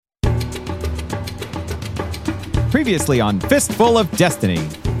Previously on Fistful of Destiny.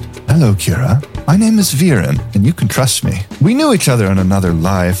 Hello, Kira. My name is Viren, and you can trust me. We knew each other in another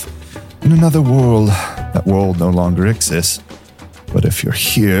life, in another world. That world no longer exists. But if you're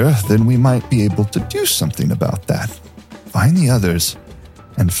here, then we might be able to do something about that. Find the others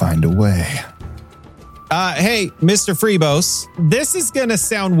and find a way. Hey, Mr. Freebos, this is gonna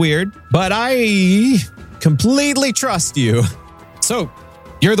sound weird, but I completely trust you. So,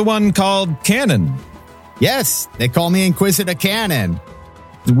 you're the one called Cannon. Yes, they call me Inquisitor Cannon.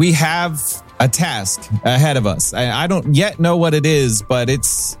 We have a task ahead of us. I don't yet know what it is, but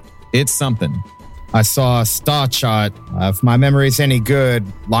it's something. I saw a star chart. If my memory's any good,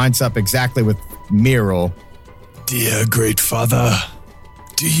 lines up exactly with Miro. Dear Great Father,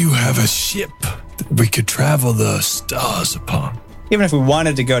 do you have a ship that we could travel the stars upon? Even if we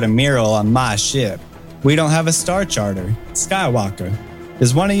wanted to go to Miro on my ship, we don't have a star charter. Skywalker.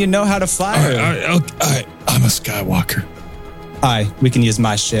 Does one of you know how to fly? I'm a Skywalker. Aye, we can use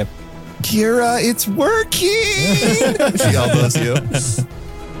my ship. Kira, it's working! She elbows you.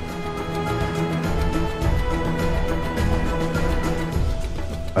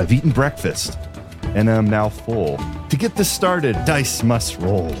 I've eaten breakfast and am now full. To get this started, dice must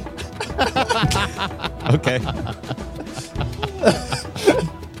roll. Okay.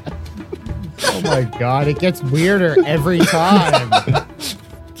 Oh my god, it gets weirder every time.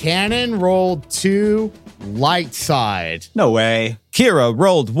 Cannon rolled 2 light side. No way. Kira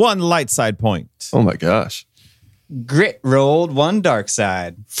rolled 1 light side point. Oh my gosh. Grit rolled 1 dark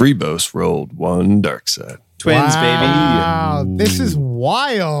side. Freebos rolled 1 dark side. Twins, Wow, this is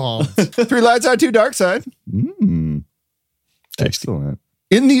wild. 3 light side, 2 dark side. Excellent.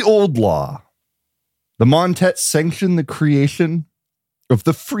 In the old law, the Montet sanctioned the creation of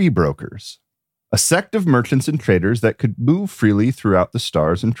the Free Brokers, a sect of merchants and traders that could move freely throughout the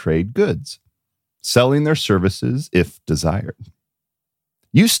stars and trade goods, selling their services if desired.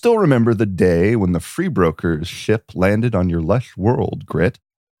 You still remember the day when the Free Brokers ship landed on your lush world, Grit.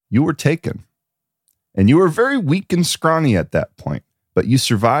 You were taken. And you were very weak and scrawny at that point, but you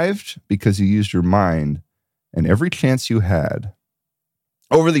survived because you used your mind and every chance you had.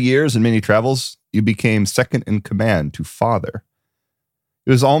 Over the years and many travels, you became second in command to Father. It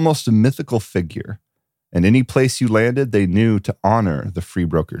was almost a mythical figure, and any place you landed, they knew to honor the Free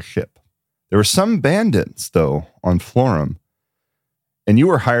Broker ship. There were some bandits, though, on Florum, and you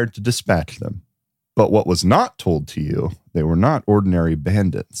were hired to dispatch them. But what was not told to you, they were not ordinary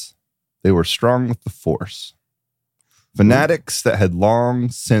bandits. They were strong with the Force. Fanatics that had long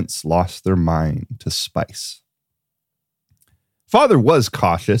since lost their mind to spice. Father was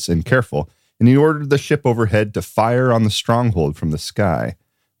cautious and careful, and he ordered the ship overhead to fire on the stronghold from the sky.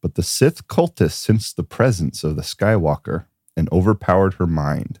 But the Sith cultist sensed the presence of the Skywalker and overpowered her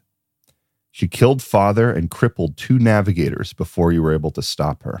mind. She killed Father and crippled 2 navigators before you were able to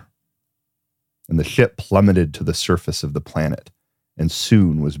stop her. And the ship plummeted to the surface of the planet, and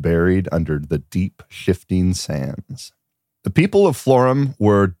soon was buried under the deep, shifting sands. The people of Florum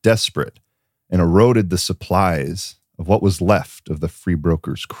were desperate and eroded the supplies of what was left of the Free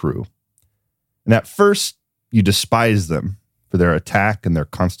Brokers' crew. And at first, you despised them for their attack and their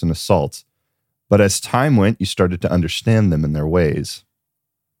constant assaults, but as time went, you started to understand them and their ways.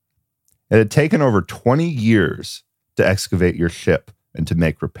 It had taken over 20 years to excavate your ship and to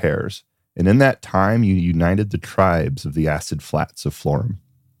make repairs. And in that time, you united the tribes of the Acid Flats of Florum.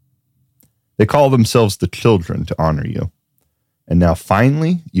 They call themselves the Children to honor you. And now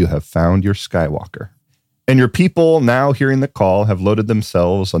finally, you have found your Skywalker. And your people, now hearing the call, have loaded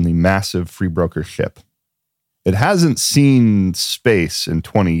themselves on the massive Free Broker ship. It hasn't seen space in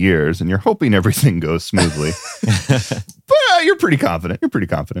 20 years, and you're hoping everything goes smoothly. But you're pretty confident. Pretty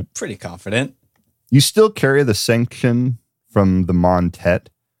confident. You still carry the sanction from the Montet,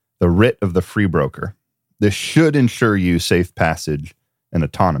 the writ of the Free Broker. This should ensure you safe passage and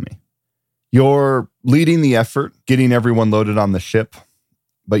autonomy. You're leading the effort, getting everyone loaded on the ship,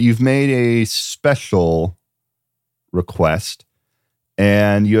 but you've made a special request,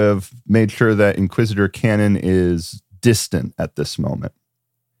 and you have made sure that Inquisitor Cannon is distant at this moment.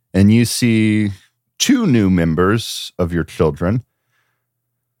 And you see 2 new members of your children,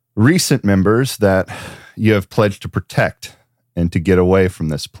 recent members that you have pledged to protect and to get away from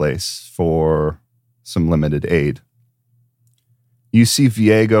this place for some limited aid. You see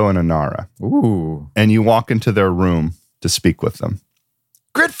Viego and Anara. Ooh. And you walk into their room to speak with them.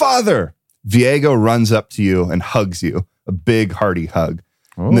 Grit Father! Viego runs up to you and hugs you, a big hearty hug,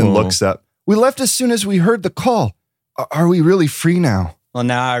 and then looks up. We left as soon as we heard the call. Are we really free now? Well,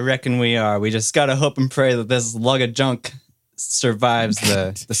 now I reckon we are. We just gotta hope and pray that this lug of junk survives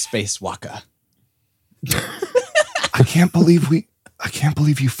the spacewalker. I can't believe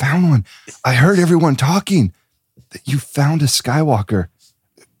you found one. I heard everyone talking that you found a Skywalker.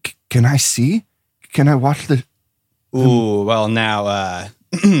 Can I see? Can I watch the... Ooh, well now, I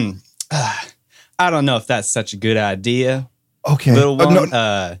don't know if that's such a good idea. Okay. Little one,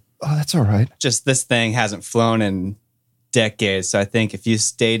 no. That's all right. just this thing hasn't flown in decades. So I think if you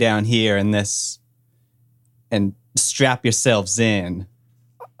stay down here in this and strap yourselves in.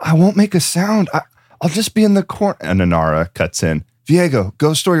 I won't make a sound. I'll just be in the corner. And Inara cuts in. Viego,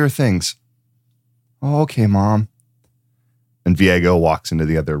 go store your things. Oh, okay, Mom. And Viego walks into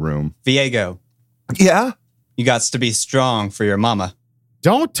the other room. Viego, Yeah? you got to be strong for your mama.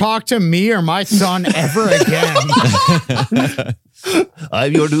 Don't talk to me or my son ever again.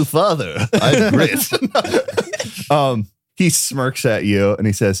 I'm your new father. I'm Grit. He smirks at you and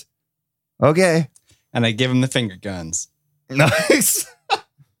he says, okay. And I give him the finger guns. Nice.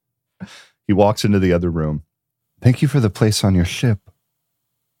 He walks into the other room. Thank you for the place on your ship.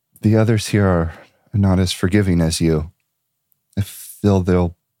 The others here are not as forgiving as you. I feel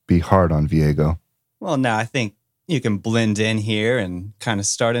they'll be hard on Viego. Well, now I think you can blend in here and kind of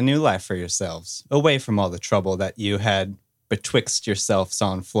start a new life for yourselves, away from all the trouble that you had betwixt yourselves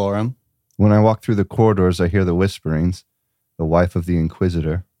on Florum. When I walk through the corridors, I hear the whisperings. The wife of the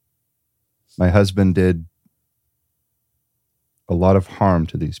Inquisitor. My husband did a lot of harm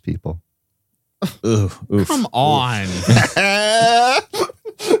to these people. Oof. Come on.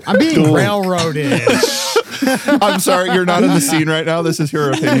 I'm being railroaded. I'm sorry, you're not in the scene right now. This is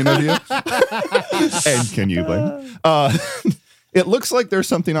her opinion of you. And can you blame? It looks like there's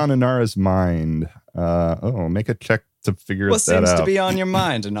something on Inara's mind. Make a check to figure What that out. seems to be on your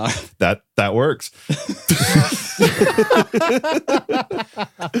mind, Inara? That works.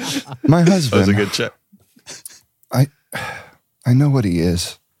 My husband. That was a good check. I know what he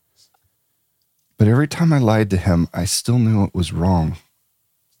is. But every time I lied to him, I still knew it was wrong.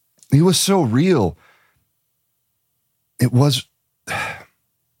 He was so real. It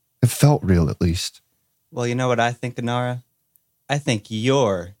felt real, at least. Well, you know what I think, Inara? I think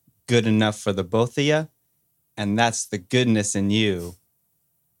you're good enough for the both of you, and that's the goodness in you.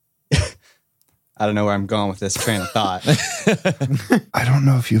 I don't know where I'm going with this train of thought. I don't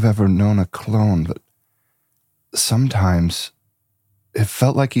know if you've ever known a clone, but sometimes it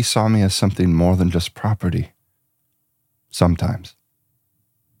felt like he saw me as something more than just property. Sometimes.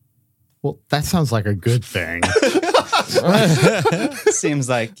 Well, that sounds like a good thing. Seems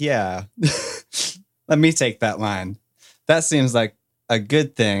like, yeah. Let me take that line. That seems like a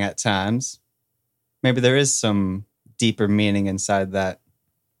good thing at times. Maybe there is some deeper meaning inside that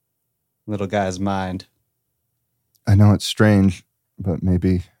little guy's mind. I know it's strange, but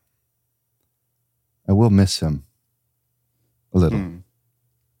maybe I will miss him a little.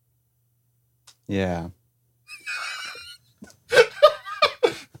 Yeah.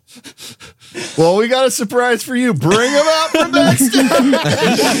 Well, we got a surprise for you. Bring him out from backstage.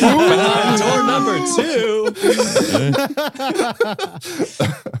 Door number 2.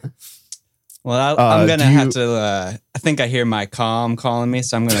 Well, I'm going to have to, I think I hear my calm calling me,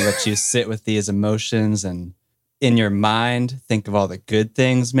 so I'm going to let you sit with these emotions and in your mind, think of all the good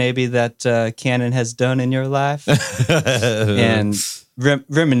things maybe that Canon has done in your life and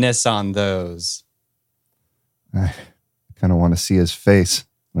reminisce on those. I kind of want to see his face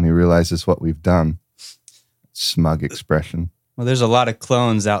when he realizes what we've done. Smug expression. Well, there's a lot of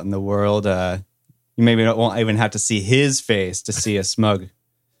clones out in the world. You maybe won't even have to see his face to see a smug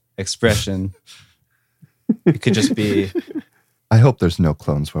expression. It could just be... I hope there's no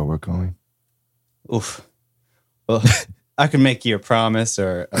clones where we're going. Oof. Well, I could make you a promise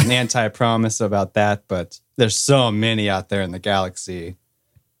or an anti-promise about that, but there's so many out there in the galaxy.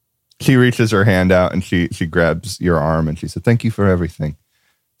 She reaches her hand out and she grabs your arm and she said, "Thank you for everything.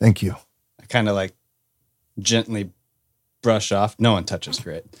 Thank you." I kind of like gently brush off. No one touches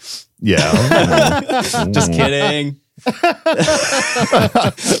Grit. Yeah. Just kidding.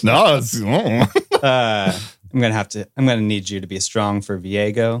 No, it's... I'm gonna need you to be strong for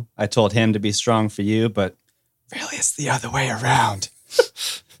Viego. I told him to be strong for you, but really it's the other way around.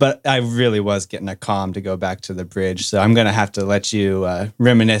 But I really was getting a calm to go back to the bridge, so I'm gonna have to let you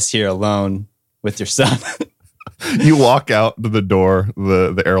reminisce here alone with your son. You walk out to the door,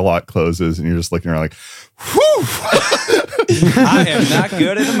 the airlock closes, and you're just looking around like, whew. I am not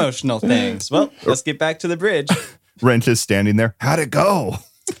good at emotional things. Well, let's get back to the bridge. Wrench is standing there. How'd it go?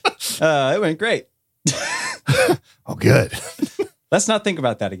 It went great. Oh, good. Let's not think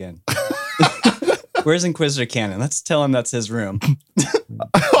about that again. Where's Inquisitor Cannon? Let's tell him that's his room. Yeah,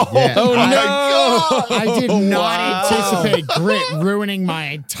 Oh, no. I did not anticipate Grit ruining my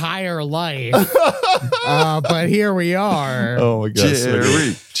entire life. But here we are. Oh my God.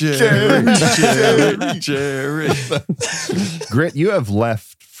 Jerry. Grit, you have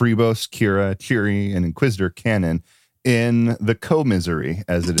left Freebos, Kira, Cheery, and Inquisitor Cannon in the commissary,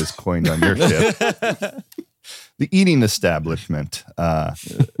 as it is coined on your ship. The eating establishment.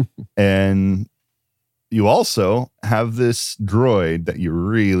 And you also have this droid that you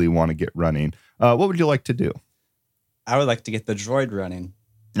really want to get running. What would you like to do? I would like to get the droid running.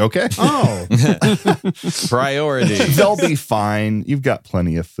 Okay. Oh, Priority. They'll be fine. You've got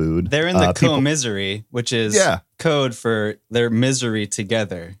plenty of food. They're in the people- commissary, which is code for their misery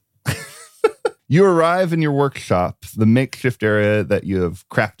together. You arrive in your workshop, the makeshift area that you have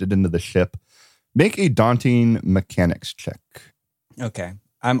crafted into the ship. Make a daunting mechanics check. Okay.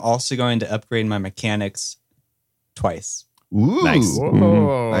 I'm also going to upgrade my mechanics twice. Ooh. Nice.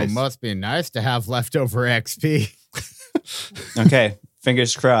 whoa, Nice. must be nice to have leftover XP. Okay.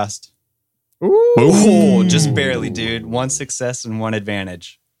 Fingers crossed. Ooh. Oh, just barely, dude. 1 success and 1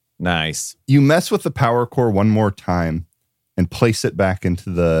 advantage. Nice. You mess with the power core one more time and place it back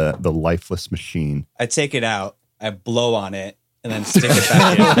into the lifeless machine. I take it out, I blow on it, and then stick it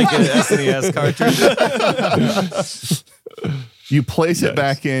back in. Like an SNES cartridge. You place it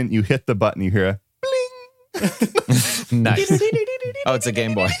back in, you hit the button, you hear a Nice. Oh, it's a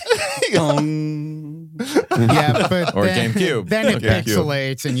Game Boy. Yeah, but Or then, GameCube. Then it Okay.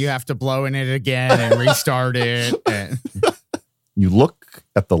 pixelates and you have to blow in it again and restart it. And you look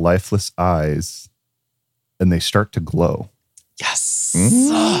at the lifeless eyes and they start to glow. Yes.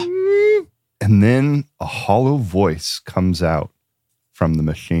 And then a hollow voice comes out from the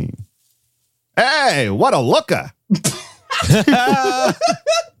machine. Hey, what a looker!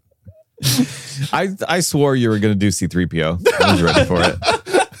 I swore you were going to do C-3PO. I was ready for it.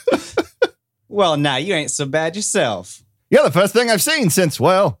 Well, now you ain't so bad yourself. You're the first thing I've seen since,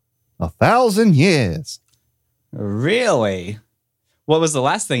 well, 1,000 years. Really? What was the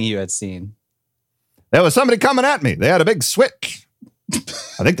last thing you had seen? There was somebody coming at me. They had a big switch.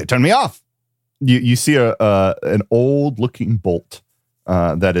 I think they turned me off. You see an old looking bolt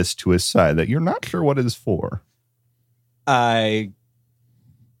that is to his side that you're not sure what it is for. I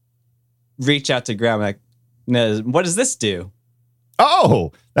reach out to grab like, no, what does this do?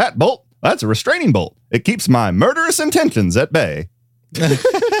 Oh, that bolt. That's a restraining bolt. It keeps my murderous intentions at bay.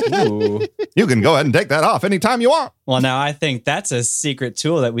 Ooh. You can go ahead and take that off anytime you want. Well, now I think that's a secret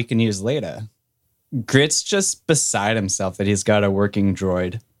tool that we can use later. Grit's just beside himself that he's got a working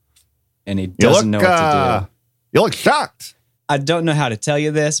droid and he doesn't know what to do. You look shocked. I don't know how to tell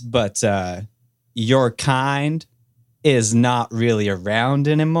you this, but your kind is not really around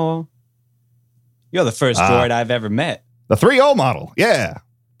anymore. You're the first droid I've ever met. The 3.0 model. Yeah.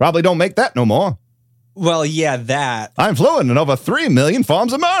 Probably don't make that no more. Well, yeah, that. I'm fluent in over 3 million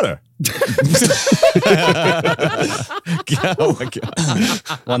forms of murder. Oh my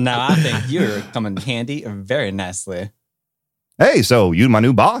God. Well, now I think you're coming handy very nicely. Hey, so you my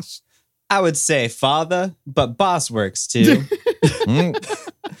new boss? I would say father, but boss works too.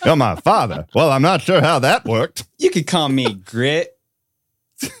 You're my father. Well, I'm not sure how that worked. You could call me Grit.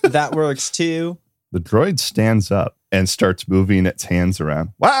 That works too. The droid stands up and starts moving its hands around.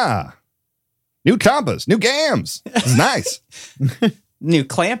 Wow. New chompas, new gams. It's nice. New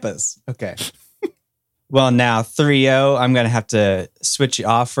clampers. Okay. Well, now 3-0, I'm going to have to switch you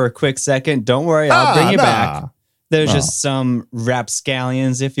off for a quick second. Don't worry, I'll bring you back. There's just some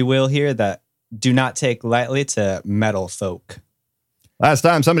rapscallions, if you will, here that do not take lightly to metal folk. Last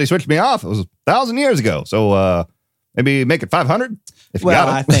time somebody switched me off, it was 1,000 years ago. So maybe make it 500 if you Well,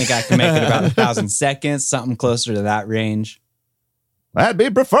 got I it. think I can make it about 1,000 seconds, something closer to that range. That'd be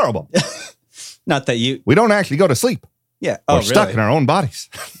preferable. Not that you, We don't actually go to sleep. yeah. We're Oh, stuck really? in our own bodies.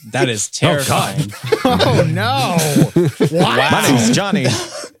 That is terrifying. oh no. What? My name's Johnny.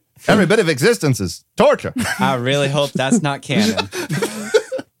 Every bit of existence is torture. I really hope that's not canon.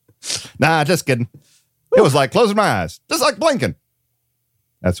 Nah, just kidding. It was like closing my eyes, just like blinking.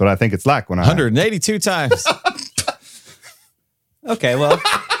 That's what I think it's like when I... 182 times. Okay, well,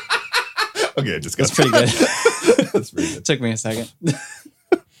 Okay, just that's pretty good. That's pretty good. Took me a second.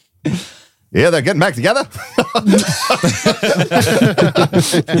 Yeah, they're getting back together.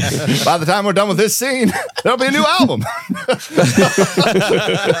 By the time we're done with this scene, there'll be a new album.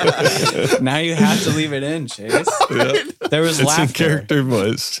 Now you have to leave it in, Chase. There was It's in laughter. character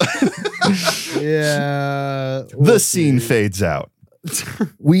voice. Yeah. The scene fades out.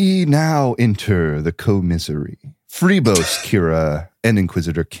 We now enter the commissary. Freebos, Kira, and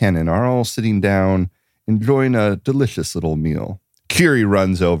Inquisitor Cannon are all sitting down, enjoying a delicious little meal. Kiri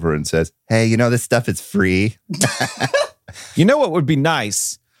runs over and says, "Hey, you know, this stuff is free." You know what would be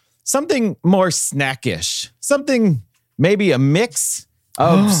nice? Something more snackish. Something, maybe a mix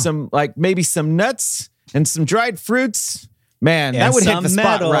of maybe some nuts and some dried fruits. Man, that would hit the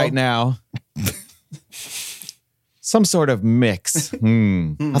spot right now. Some sort of mix.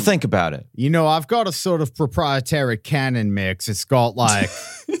 I'll think about it. You know, I've got a sort of proprietary cannon mix. It's got like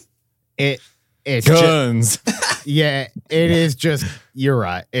it's guns. Yeah, it is just, you're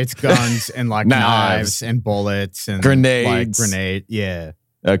right. It's guns and like knives and bullets and grenades. Yeah.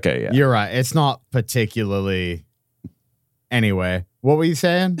 Okay, yeah. You're right. It's not particularly. Anyway, what were you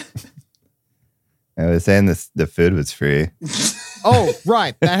saying? I was saying the food was free. Oh,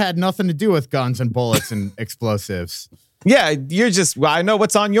 right. That had nothing to do with guns and bullets and explosives. Yeah, I know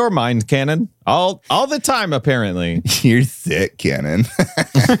what's on your mind, Cannon. All the time, apparently. You're sick, Cannon.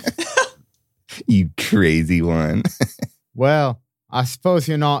 You crazy one. Well, I suppose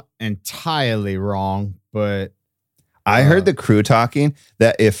you're not entirely wrong, but I heard the crew talking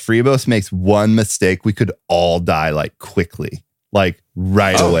that if Freebos makes one mistake, we could all die like quickly, like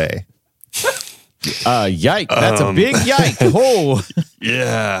right away. Yike. That's a big yike. Oh,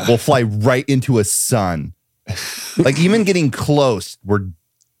 Yeah. We'll fly right into a sun. Like even getting close, we're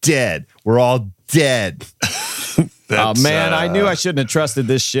dead. We're all dead. oh man, I knew I shouldn't have trusted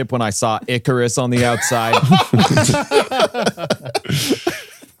this ship when I saw Icarus on the outside.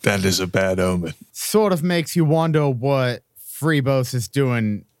 That is a bad omen. sort of makes you wonder what Freebos is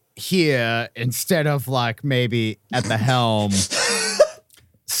doing here instead of like maybe at the helm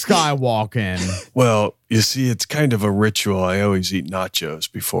skywalking. Well, you see, it's kind of a ritual. I always eat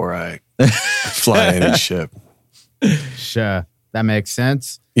nachos before I fly any ship, Sure, that makes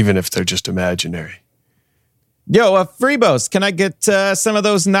sense. even if they're just imaginary. Yo, Freebos, can I get some of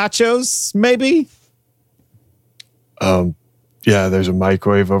those nachos, maybe? Yeah, there's a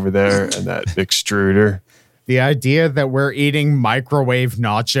microwave over there and that extruder. The idea that we're eating microwave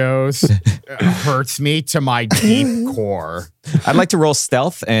nachos hurts me to my deep core. I'd like to roll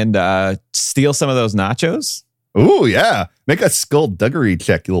stealth and steal some of those nachos. Ooh, yeah. Make a skullduggery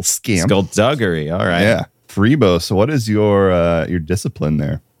check, you little scamp. Skullduggery. All right. Yeah. Freebo, so what is your discipline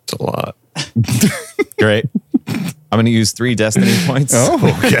there? It's a lot. Great. I'm going to use 3 destiny points. Oh,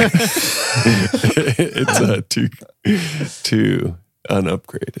 okay. It's a two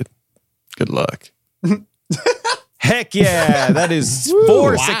unupgraded. Good luck. Heck yeah. That is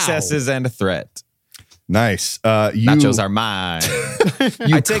 4 successes and a threat. Nice. Nachos are mine.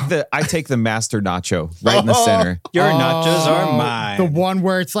 I take the master nacho right in the center. Your nachos are mine. The one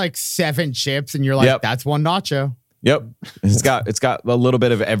where it's like 7 chips and you're like, Yep. that's one nacho. Yep. It's got a little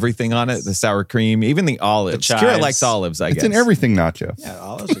bit of everything on it. The sour cream, even the olives. The Kira chives. likes olives, I it's guess. an everything nacho. Yeah,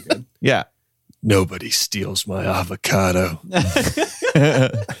 olives are good. Yeah. Nobody steals my avocado.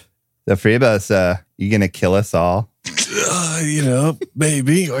 The Freebos, you gonna kill us all?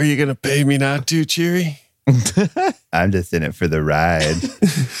 Maybe. Are you going to pay me not to, Cheery? I'm just in it for the ride.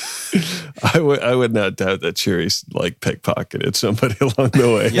 I would not doubt that Cheery's like pickpocketed somebody along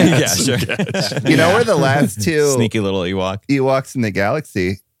the way. Yeah, sure. You know, we're the last 2 Sneaky little Ewok. Ewoks in the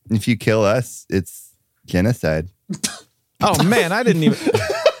galaxy. If you kill us, it's genocide. Oh man, I didn't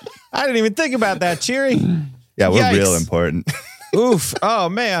even think about that, Cheery. Yeah, we're Yikes. real important. Oof. Oh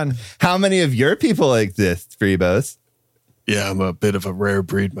man. How many of your people exist, Freebos? Yeah, I'm a bit of a rare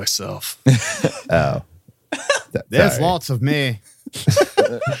breed myself. Oh. There's Sorry. lots of me.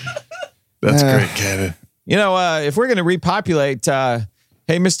 That's great, Cannon. You know, if we're gonna repopulate, hey,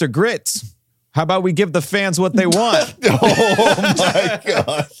 Mr. Grits, how about we give the fans what they want? Oh my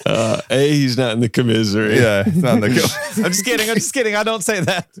god. He's not in the commissary. Yeah, it's not the I'm just kidding. I don't say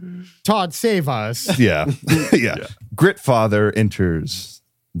that. Todd, save us. yeah. Gritfather enters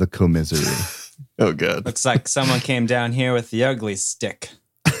the commissary. Oh, God. Looks like someone came down here with the ugly stick.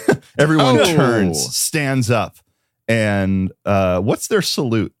 Everyone Oh. turns, stands up, and what's their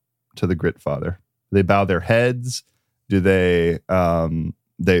salute to the Gritfather? They bow their heads. Do they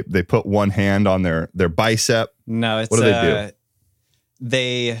they put one hand on their bicep? No, it's What do they do?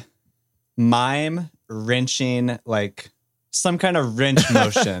 They mime wrenching, like some kind of wrench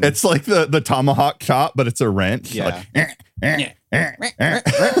motion. It's like the tomahawk chop, but it's a wrench. Yeah. Like, I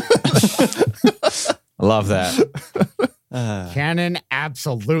love that. Cannon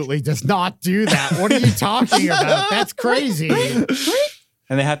absolutely does not do that. What are you talking about? That's crazy.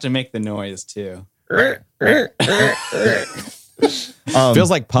 and they have to make the noise too. Feels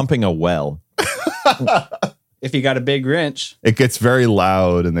like pumping a well. If you got a big wrench, it gets very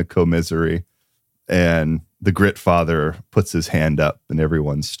loud in the commissary, and the Grit Father puts his hand up and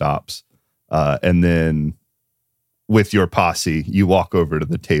everyone stops. And then with your posse, you walk over to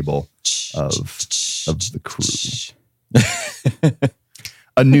the table of the crew.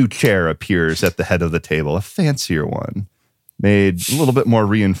 A new chair appears at the head of the table, a fancier one, made a little bit more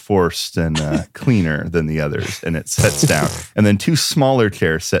reinforced and cleaner than the others. And it sets down. And then 2 smaller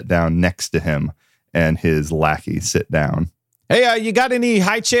chairs set down next to him, and his lackey sit down. Hey, you got any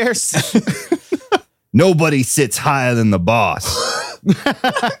high chairs? Nobody sits higher than the boss.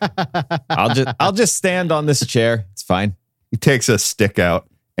 I'll just stand on this chair. It's fine. He takes a stick out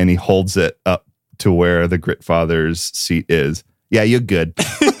and he holds it up to where the Grit Father's seat is. Yeah, you're good.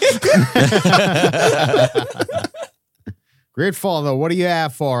 Grit Father, what do you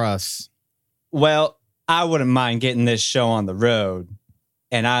have for us? Well, I wouldn't mind getting this show on the road,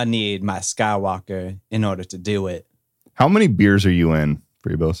 and I need my Skywalker in order to do it. How many beers are you in,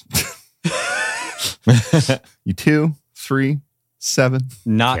 Freebos? You 2, 3, 7?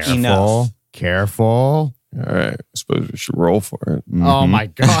 Not enough. Careful. All right. I suppose we should roll for it. Oh my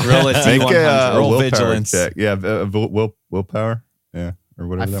God. Roll a Make D100. a Roll willpower vigilance. check. Yeah, willpower. Yeah, or I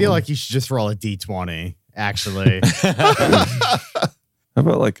whatever. feel like you should just roll a D20, actually. How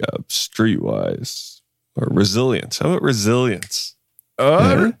about like a streetwise or resilience? How about resilience?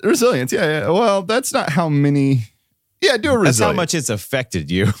 Resilience. Yeah. Well, that's not how many. Yeah, do a resilience. That's how much it's affected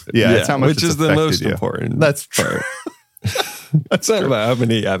you. Yeah, that's how much. Which it's is the affected most you. important. That's true. It's not about how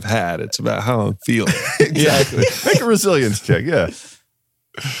many I've had. It's about how I'm feeling. Exactly. Make a resilience check. Yeah.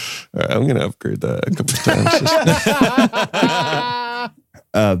 All right, I'm going to upgrade that a couple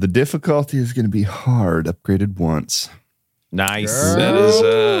times. The difficulty is going to be hard. Upgraded once. Nice. That is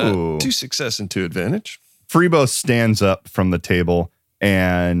Ooh. 2 success and 2 advantage. Freebo stands up from the table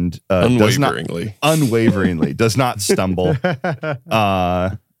and Unwaveringly. does not stumble.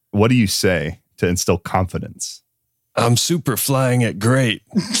 What do you say to instill confidence? I'm super flying it great.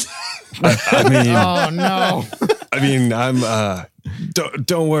 I mean, Oh, no. I'm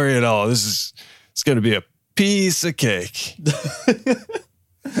don't worry at all. It's going to be a piece of cake.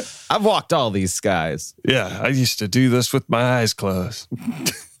 I've walked all these skies. Yeah, I used to do this with my eyes closed.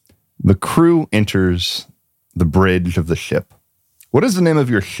 The crew enters the bridge of the ship. What is the name of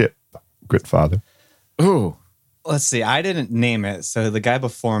your ship, Grit Father? Ooh. Let's see. I didn't name it, so the guy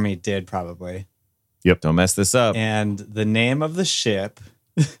before me did probably. Don't mess this up. And the name of the ship.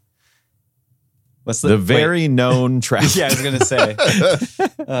 What's The very known traveler. Yeah, I was gonna say.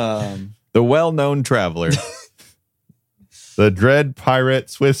 The well-known traveler. The Dread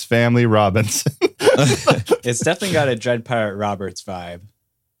Pirate Swiss Family Robinson. It's definitely got a Dread Pirate Roberts vibe.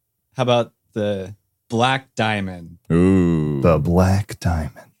 How about the Black Diamond? Ooh. The Black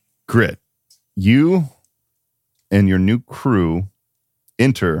Diamond. Grit, you and your new crew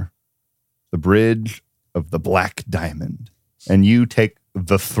enter the bridge of the Black Diamond, and you take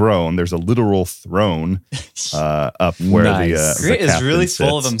the throne. There's a literal throne up where Nice. the Grit is captain really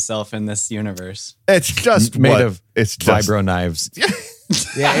full of sits. himself in this universe. It's just Made of it's just vibro knives.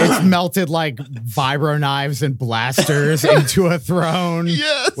 Yeah, it's melted like vibro knives and blasters into a throne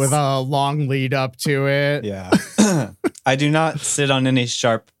Yes. with a long lead up to it. Yeah. I do not sit on any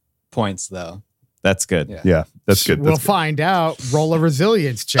sharp points, though. That's good. Yeah. Yeah, that's good. We'll That's good. find out. Roll a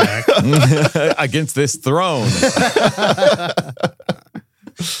resilience check. Against this throne.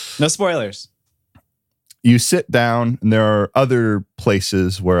 No spoilers. You sit down, and there are other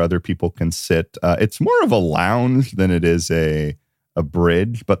places where other people can sit. It's more of a lounge than it is a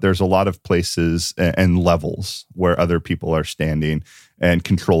bridge, but there's a lot of places and levels where other people are standing and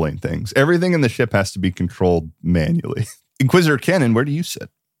controlling things. Everything in the ship has to be controlled manually. Inquisitor Cannon, where do you sit?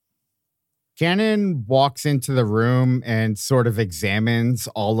 Cannon walks into the room and sort of examines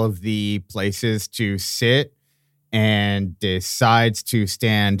all of the places to sit and decides to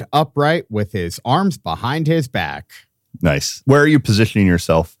stand upright with his arms behind his back. Nice. Where are you positioning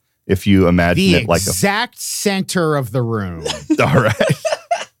yourself if you imagine The it like exact center of the room. All right.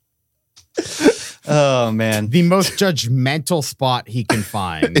 Oh, man. The most judgmental spot he can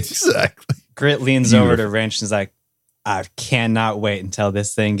find. Exactly. Grit leans over to Wrench and is like, I cannot wait until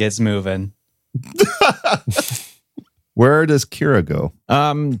this thing gets moving. Where does Kira go?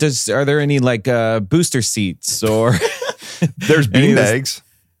 Are there any like booster seats or There's Any of this-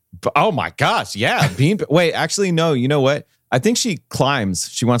 beanbags. oh my gosh, yeah. Wait, actually, no, you know what? I think she climbs.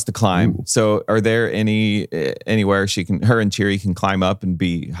 She wants to climb. Ooh. So are there anywhere her and Cheery can climb up and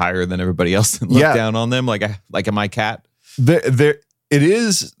be higher than everybody else and look Yeah. down on them like a my cat? There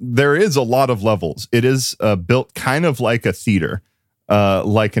is a lot of levels. It is built kind of like a theater.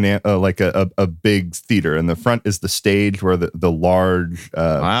 like a big theater. In the front is the stage where the large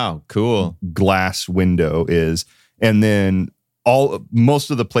wow, cool glass window is, and then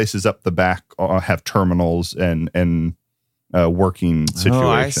most of the places up the back have terminals and working situations. Oh,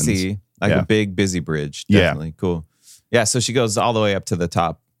 I see. Like a big busy bridge. Definitely. Yeah. Cool. Yeah. So she goes all the way up to the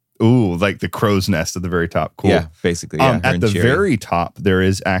top. Ooh, like the crow's nest at the very top. Cool. Yeah, basically. Yeah, at the very top, there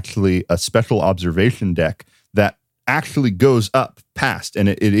is actually a special observation deck that actually goes up past, and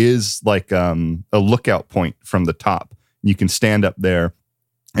it is like a lookout point from the top. You can stand up there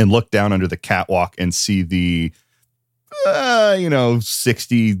and look down under the catwalk and see the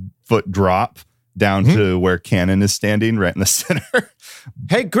 60-foot drop down to where Cannon is standing right in the center.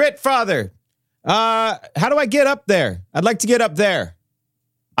 Hey, Grit Father, how do I get up there? I'd like to get up there.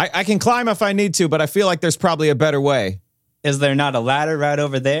 I can climb if I need to, but I feel like there's probably a better way. Is there not a ladder right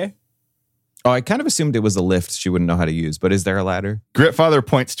over there? Oh, I kind of assumed it was a lift she wouldn't know how to use, but is there a ladder? Gritfather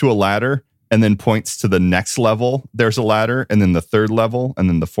points to a ladder and then points to the next level. There's a ladder, and then the third level, and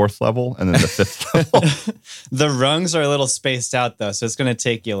then the fourth level, and then the fifth level. The rungs are a little spaced out, though, so it's going to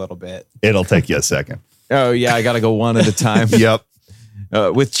take you a little bit. It'll take you a second. Oh, yeah, I got to go one at a time. Yep.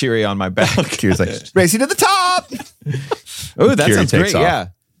 With Cheery on my back. Cheery's like, race you to the top! Oh, that Cheery sounds great, off. Yeah.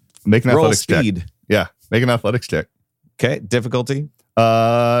 Make an Roll athletics speed. check. Yeah, make an athletics check. Okay, difficulty?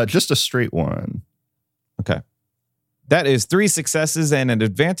 Just a straight one. Okay. That is 3 successes and an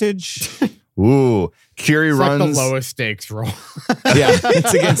advantage. Ooh, Cheery runs. Like the lowest stakes roll. Yeah,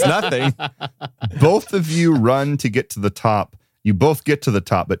 it's against nothing. Both of you run to get to the top. You both get to the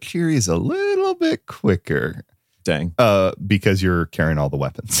top, but Cheery's a little bit quicker. Dang. Because you're carrying all the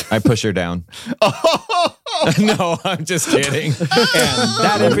weapons. I push her down. No, I'm just kidding. And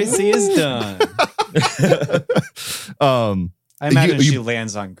that NPC is done. I imagine she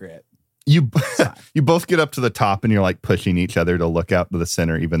lands on Grit. You both get up to the top and you're like pushing each other to look out to the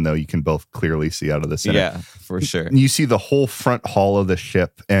center, even though you can both clearly see out of the center. Yeah, for sure. You see the whole front hull of the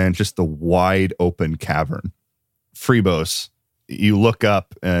ship and just the wide open cavern. Freebos, you look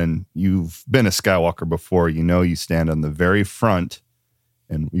up and you've been a Skywalker before. You know you stand on the very front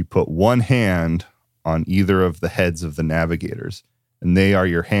and we put one hand on either of the heads of the navigators. And they are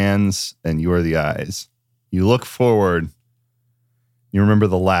your hands and you are the eyes. You look forward. You remember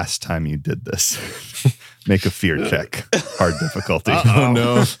the last time you did this. Make a fear check. Hard difficulty. Oh,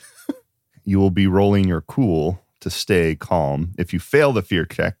 no. You will be rolling your cool to stay calm. If you fail the fear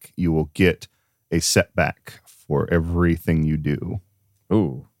check, you will get a setback for everything you do.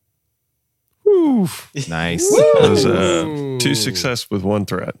 Ooh. Woo. Nice. That was 2 success with 1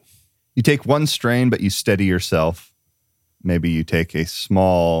 threat. You take 1 strain, but you steady yourself. Maybe you take a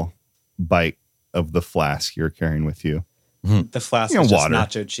small bite of the flask you're carrying with you. The flask is just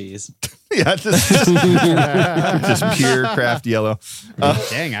nacho cheese. Yeah, just pure craft yellow.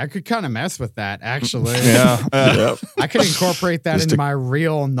 Dang, I could kind of mess with that, actually. Yeah. I could incorporate that into my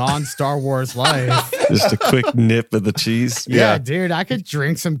real non-Star Wars life. Just a quick nip of the cheese. Yeah, dude, I could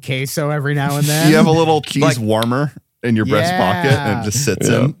drink some queso every now and then. You have a little cheese warmer in your breast pocket and it just sits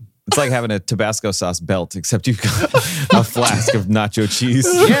in. It's like having a Tabasco sauce belt, except you've got a flask of nacho cheese.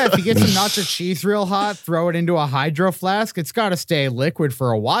 Yeah, if you get some nacho cheese real hot, throw it into a hydro flask. It's got to stay liquid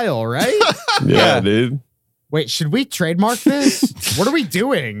for a while, right? Yeah, dude. Wait, should we trademark this? What are we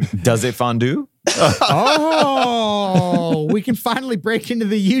doing? Does it fondue? Oh, we can finally break into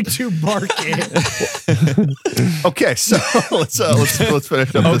the YouTube market. Okay, so let's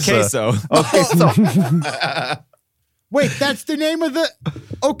finish up this. Okay, so. Wait, that's the name of the...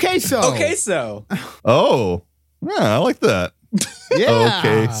 Okay, so. Okay, so. Oh, yeah, I like that. Yeah.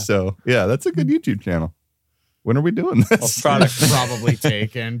 Okay, so. Yeah, that's a good YouTube channel. When are we doing this? Well, product probably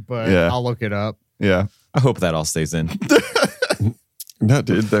taken, but I'll look it up. Yeah. I hope that all stays in. No,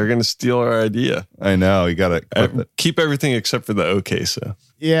 dude, they're going to steal our idea. I know. You got to keep everything except for the okay, so.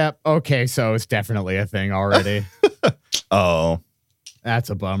 Yeah, okay, so it's definitely a thing already. Oh. That's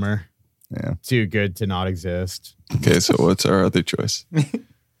a bummer. Yeah. Too good to not exist. Okay, so what's our other choice?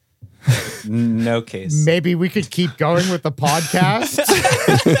 No case. Maybe we could keep going with the podcast.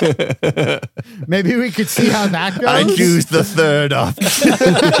 Maybe we could see how that goes. I choose the third option.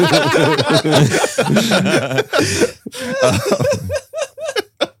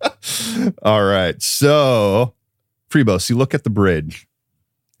 All right. So, Freebos, you look at the bridge.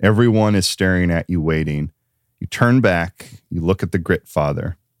 Everyone is staring at you, waiting. You turn back. You look at the Grit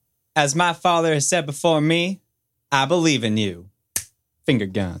Father. As my father has said before me, I believe in you. Finger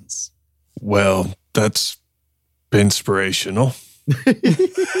guns. Well, that's inspirational.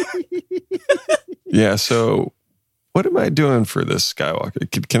 Yeah, so what am I doing for this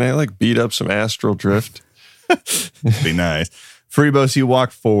Skywalker? Can I like beat up some astral drift? Be nice. Freebos, you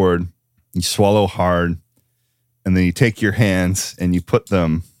walk forward, you swallow hard, and then you take your hands and you put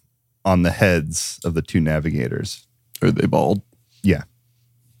them on the heads of the two navigators. Are they bald? Yeah.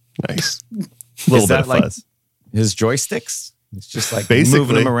 Nice. A little Is bit that of like fuzz. his joysticks? It's just like Basically.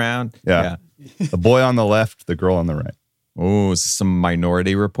 moving them around. Yeah. The boy on the left, the girl on the right. Oh, some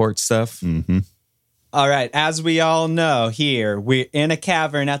Minority Report stuff. Mm-hmm. All right. As we all know here, we're in a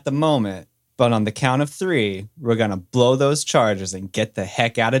cavern at the moment, but on the count of 3, we're going to blow those charges and get the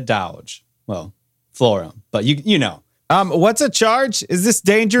heck out of Dodge. Well, floor them, but you know. What's a charge? Is this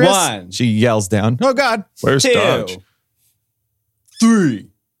dangerous? 1. She yells down. Oh God. Where's 2. Dodge? 3.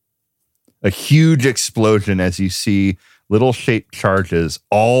 A huge explosion as you see little shaped charges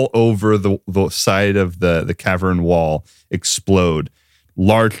all over the side of the cavern wall explode.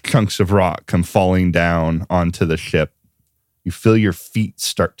 Large chunks of rock come falling down onto the ship. You feel your feet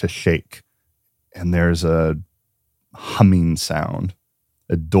start to shake, and there's a humming sound,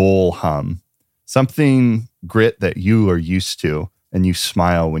 a dull hum, something, Grit, that you are used to, and you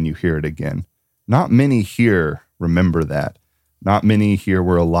smile when you hear it again. Not many here remember that. Not many here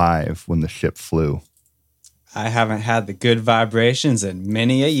were alive when the ship flew. I haven't had the good vibrations in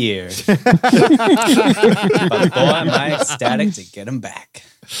many a year. But boy, am I ecstatic to get them back.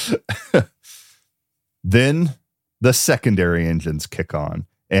 Then the secondary engines kick on,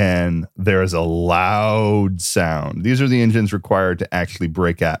 and there is a loud sound. These are the engines required to actually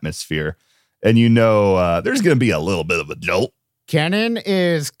break atmosphere. And you know there's going to be a little bit of a jolt. Cannon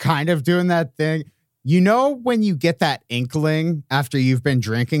is kind of doing that thing. You know when you get that inkling after you've been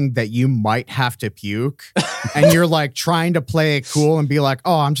drinking that you might have to puke and you're like trying to play it cool and be like,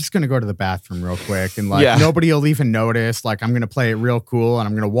 oh, I'm just going to go to the bathroom real quick. And like nobody will even notice. Like I'm going to play it real cool and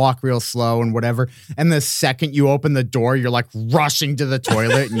I'm going to walk real slow and whatever. And the second you open the door, you're like rushing to the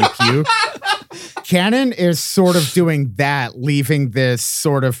toilet and you puke. Cannon is sort of doing that, leaving this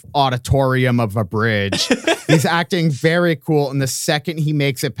sort of auditorium of a bridge. He's acting very cool. And the second he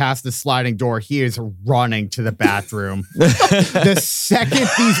makes it past the sliding door, he is running to the bathroom. The second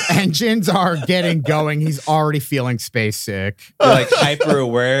these engines are getting going, he's already feeling space sick. You're like hyper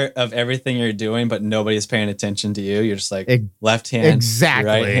aware of everything you're doing, but nobody's paying attention to you. You're just like left hand.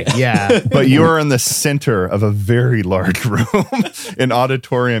 Exactly. Right hand. Yeah. But you are in the center of a very large room, an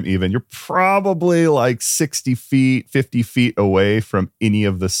auditorium even. You're probably like 60 feet, 50 feet away from any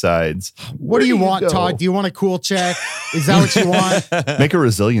of the sides. What do you want, Todd? Do you want a cool check? Is that what you want? Make a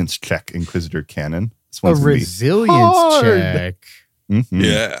resilience check, Inquisitor Cannon. This A one's gonna be resilience hard. check. Mhm.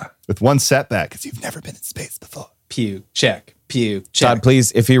 Yeah. With one setback, because you've never been in space before. Puke, check, puke, check. Todd,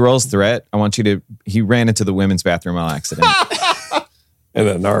 please, if he rolls threat, I want you to. He ran into the women's bathroom on accident. And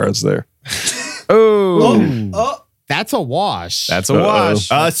then Nara's there. Oh, That's a wash. that's a wash.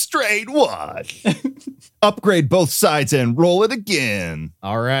 A straight wash. Upgrade both sides and roll it again.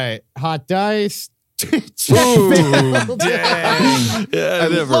 All right. Hot dice. Check Ooh, failed. dang. Yeah, I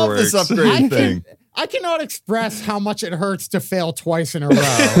it never love works. this upgrade thing. I cannot express how much it hurts to fail twice in a row.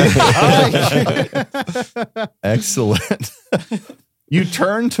 Excellent. You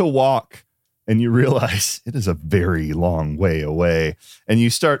turn to walk and you realize it is a very long way away. And you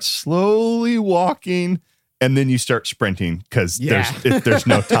start slowly walking and then you start sprinting because there's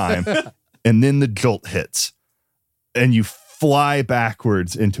no time. And then the jolt hits and you fly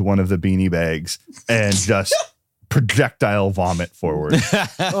backwards into one of the beanie bags and just projectile vomit forward.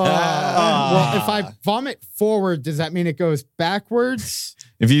 Well, if I vomit forward, does that mean it goes backwards?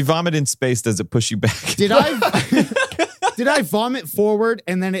 If you vomit in space, does it push you back? Did I vomit forward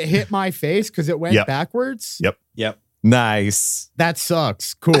and then it hit my face because it went backwards? Yep. Nice. That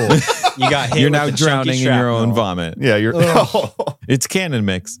sucks. Cool. You got hit. You're with now the drowning chunky in your own shrapnel. vomit. Yeah, you're. It's cannon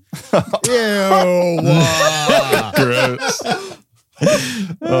mix. Ew. Gross.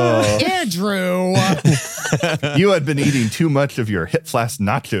 Andrew. You had been eating too much of your Hit Flask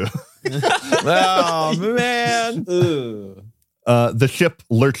nacho. Oh, man. Ooh. The ship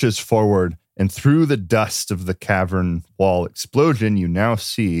lurches forward, and through the dust of the cavern wall explosion, you now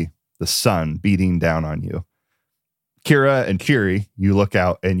see the sun beating down on you. Kira and Kiri, you look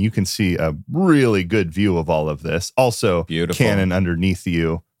out and you can see a really good view of all of this. Also, Beautiful. Cannon underneath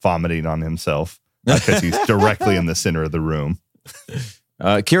you vomiting on himself because he's directly in the center of the room.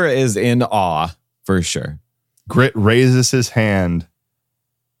 Kira is in awe, for sure. Grit raises his hand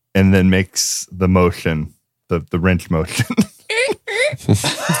and then makes the motion, the wrench motion.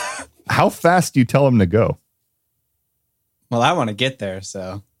 How fast do you tell him to go? Well, I want to get there,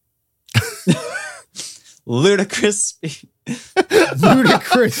 so. Ludicrous speed.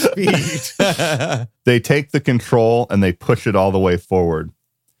 Ludicrous speed. They take the control and they push it all the way forward.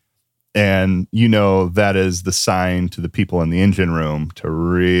 And you know that is the sign to the people in the engine room to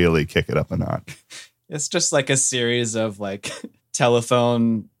really kick it up a notch. It's just like a series of like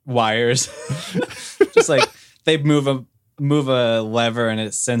telephone wires. Just like they move a lever and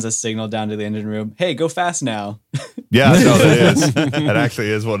it sends a signal down to the engine room. Hey, go fast now. Yeah, no, that is. That actually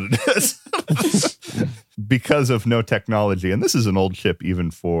is what it is. Because of no technology, and this is an old ship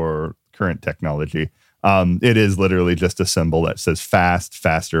even for current technology, it is literally just a symbol that says fast,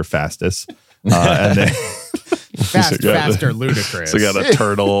 faster, fastest. And then Fast, faster, ludicrous. So you got a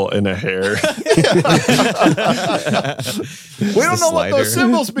turtle and a hare. We don't know what those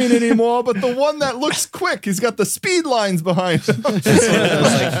symbols mean anymore, but the one that looks quick, he's got the speed lines behind him. It's one of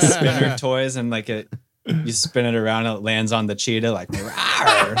those like spinner toys, and like you spin it around and it lands on the cheetah, like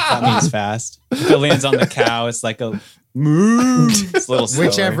rawr. That means fast. If it lands on the cow, it's like a moo. It's a little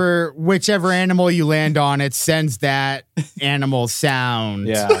slower. Whichever animal you land on, it sends that animal sound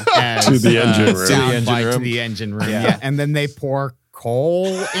Yeah. as, To the engine room. sound To the engine bite room. to the engine room. Yeah. Yeah. And then they pour coal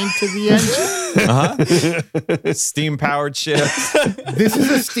into the engine. Steam powered ship. This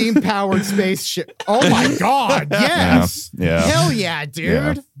is a steam-powered spaceship. Oh my God, yes. Yeah. Hell yeah,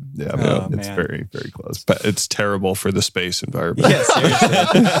 dude. Yeah, Oh, it's man. very, very close. But it's terrible for the space environment. Yeah,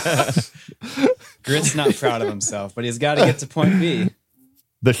 seriously. Grit's not proud of himself, but he's got to get to point B.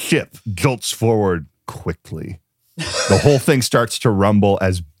 The ship jolts forward quickly. The whole thing starts to rumble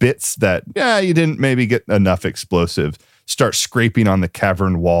as bits that, you didn't maybe get enough explosive start scraping on the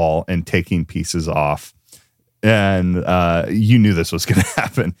cavern wall and taking pieces off. And you knew this was going to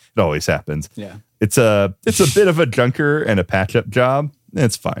happen. It always happens. Yeah. It's a bit of a junker and a patch-up job.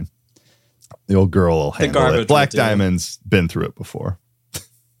 It's fine. The old girl will handle garbage it. Black will do. Diamond's been through it before.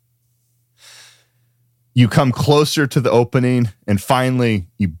 You come closer to the opening, and finally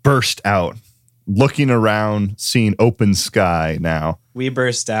you burst out, looking around, seeing open sky now. We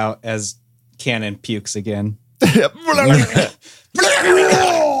burst out as Cannon pukes again.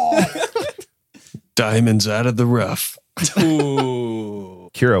 Diamonds out of the rough. Ooh.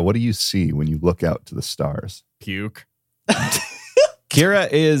 Kira, what do you see when you look out to the stars? Puke.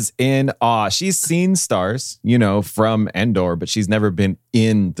 Kira is in awe. She's seen stars, from Endor, but she's never been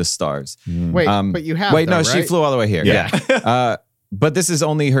in the stars. Wait, but you have. Wait, though, no, she right? flew all the way here. Yeah. Yeah. But this is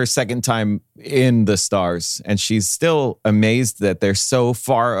only her second time in the stars, and she's still amazed that they're so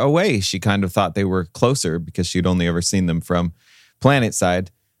far away. She kind of thought they were closer because she'd only ever seen them from planet side.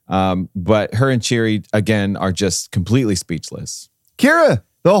 But her and Cheery, again, are just completely speechless. Kira,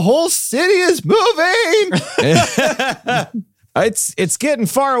 the whole city is moving. It's getting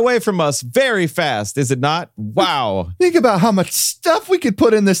far away from us very fast, is it not? Wow. Think about how much stuff we could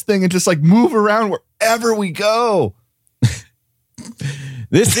put in this thing and just like move around wherever we go.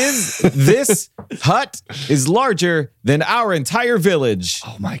 This hut is larger than our entire village,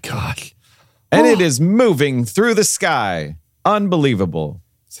 Oh my gosh. and it is moving through the sky. Unbelievable.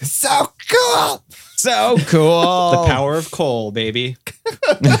 It's so cool. So cool. The power of coal, baby.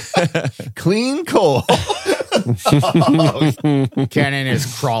 Clean coal. Cannon is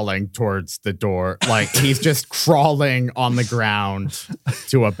crawling towards the door. Like he's just crawling on the ground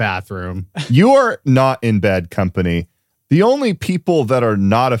to a bathroom. You are not in bad company. The only people that are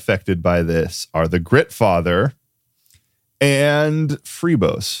not affected by this are the Grit Father and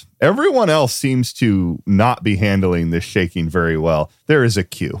Freebos. Everyone else seems to not be handling this shaking very well. There is a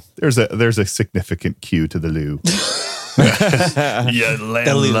queue. There's a significant queue to the loo. Yeah,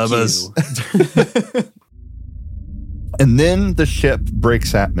 landlubbers. And then the ship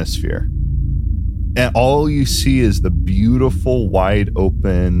breaks atmosphere. And all you see is the beautiful, wide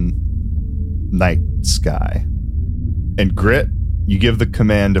open night sky. And Grit, you give the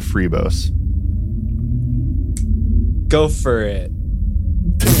command to Freebos. Go for it.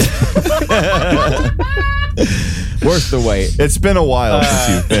 Worth the wait. It's been a while since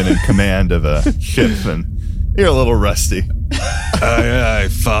you've been in command of a ship, and you're a little rusty. Aye, aye,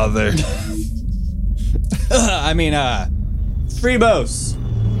 father. Freebos.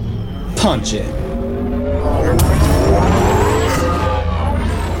 Punch it.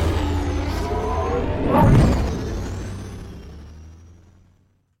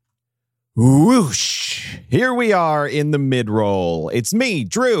 Whoosh. Here we are in the mid-roll. It's me,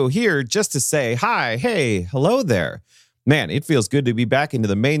 Drew, here just to say hi, hey, hello there. Man, it feels good to be back into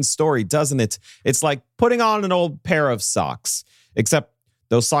the main story, doesn't it? It's like putting on an old pair of socks, except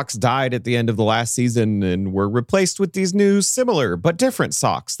those socks died at the end of the last season and were replaced with these new similar but different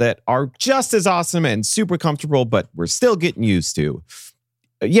socks that are just as awesome and super comfortable, but we're still getting used to.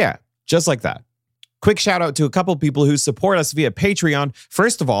 Yeah, just like that. Quick shout out to a couple people who support us via Patreon.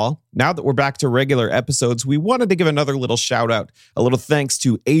 First of all, now that we're back to regular episodes, we wanted to give another little shout out, a little thanks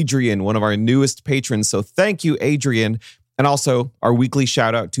to Adrian, one of our newest patrons. So thank you, Adrian. And also our weekly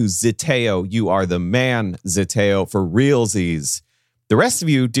shout out to Ziteo. You are the man, Ziteo, for realsies. The rest of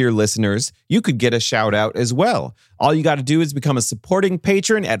you, dear listeners, you could get a shout out as well. All you got to do is become a supporting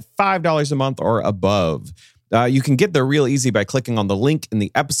patron at $5 a month or above. You can get there real easy by clicking on the link in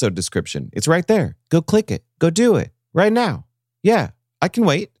the episode description. It's right there. Go click it. Go do it right now. Yeah, I can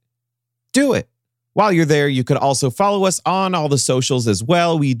wait. Do it. While you're there, you could also follow us on all the socials as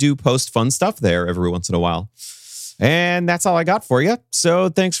well. We do post fun stuff there every once in a while. And that's all I got for you. So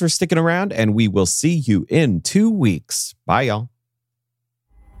thanks for sticking around, and we will see you in 2 weeks. Bye, y'all.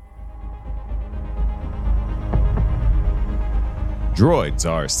 Droids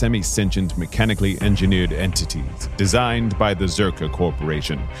are semi-sentient, mechanically engineered entities designed by the Zerka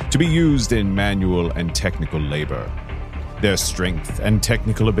Corporation to be used in manual and technical labor. Their strength and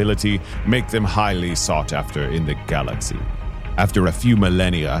technical ability make them highly sought after in the galaxy. After a few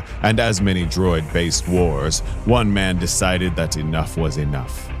millennia and as many droid-based wars, one man decided that enough was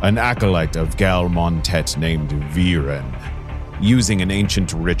enough. An acolyte of Gal Montet named Viren. Using an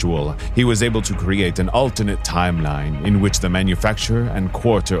ancient ritual, he was able to create an alternate timeline in which the manufacture and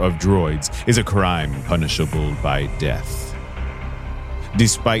quarter of droids is a crime punishable by death.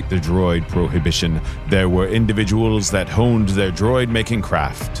 Despite the droid prohibition, there were individuals that honed their droid-making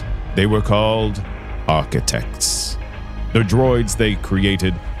craft. They were called architects. The droids they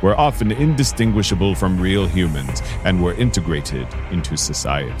created were often indistinguishable from real humans and were integrated into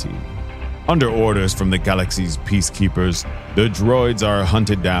society. Under orders from the galaxy's peacekeepers, the droids are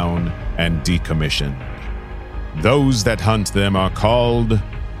hunted down and decommissioned. Those that hunt them are called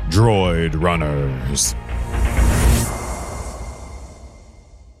droid runners.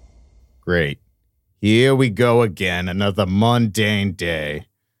 Great. Here we go again, another mundane day.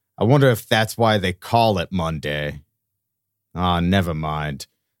 I wonder if that's why they call it Monday. Never mind.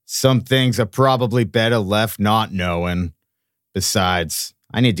 Some things are probably better left not knowing. Besides,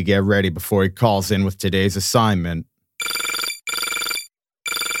 I need to get ready before he calls in with today's assignment.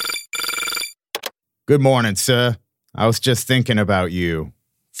 Good morning, sir. I was just thinking about you.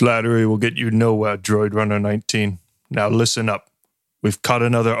 Flattery will get you nowhere, Droid Runner 19. Now listen up. We've caught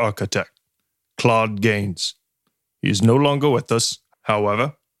another architect, Claude Gaines. He is no longer with us.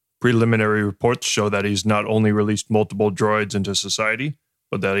 However, preliminary reports show that he's not only released multiple droids into society,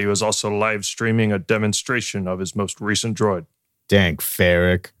 but that he was also live streaming a demonstration of his most recent droid. Dang,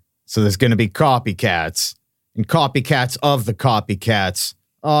 Ferric. So there's going to be copycats. And copycats of the copycats.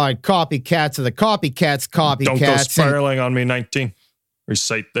 Oh, and copycats of the copycats. Don't go spiraling on me, 19.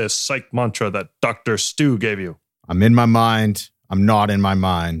 Recite this psych mantra that Dr. Stu gave you. I'm in my mind. I'm not in my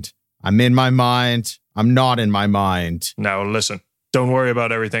mind. I'm in my mind. I'm not in my mind. Now listen. Don't worry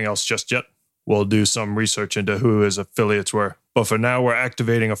about everything else just yet. We'll do some research into who his affiliates were. But for now, we're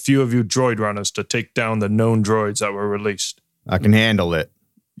activating a few of you droid runners to take down the known droids that were released. I can handle it.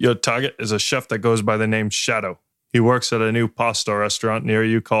 Your target is a chef that goes by the name Shadow. He works at a new pasta restaurant near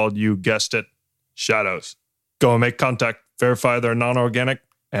you called, you guessed it, Shadows. Go and make contact, verify they're non-organic,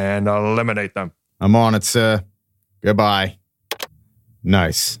 and eliminate them. I'm on it, sir. Goodbye.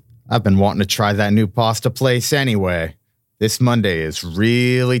 Nice. I've been wanting to try that new pasta place anyway. This Monday is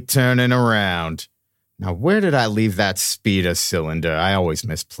really turning around. Now, where did I leave that speeder cylinder? I always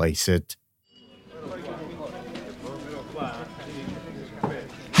misplace it.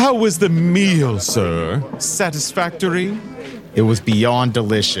 How was the meal, sir? Satisfactory? It was beyond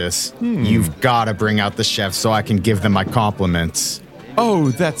delicious. You've got to bring out the chef so I can give them my compliments. Oh,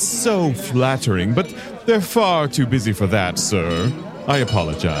 that's so flattering, but they're far too busy for that, sir. I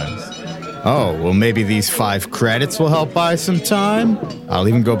apologize. Oh, well, maybe these 5 credits will help buy some time? I'll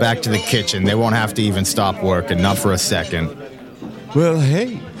even go back to the kitchen. They won't have to even stop working, not for a second. Well,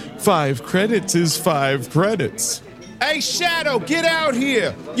 hey, 5 credits is 5 credits. Hey, Shadow, get out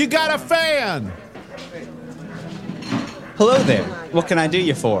here! You got a fan! Hello there. What can I do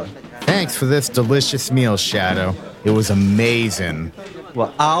you for? Thanks for this delicious meal, Shadow. It was amazing.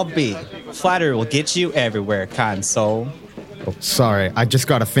 Well, I'll be. Flattery will get you everywhere, kind soul. Oh, sorry, I just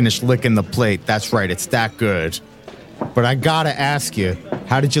gotta finish licking the plate. That's right, it's that good. But I gotta ask you,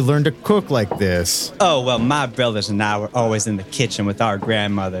 how did you learn to cook like this? Oh, well, my brothers and I were always in the kitchen with our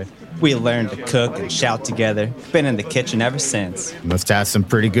grandmother. We learned to cook and shout together. Been in the kitchen ever since. You must have some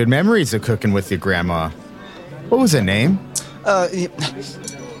pretty good memories of cooking with your grandma. What was her name?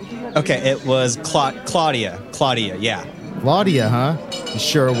 Okay, it was Claudia. Claudia, yeah. Claudia, huh? You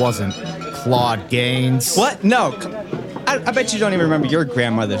sure it wasn't Claude Gaines? What? No. I bet you don't even remember your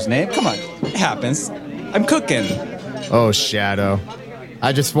grandmother's name. Come on, it happens. I'm cooking. Oh, Shadow.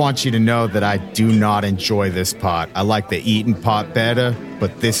 I just want you to know that I do not enjoy this pot. I like the eating pot better,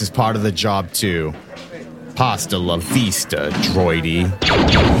 but this is part of the job too. Pasta la vista, droidy.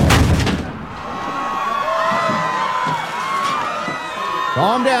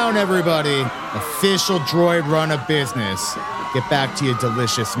 Calm down, everybody. Official droid run of business. Get back to your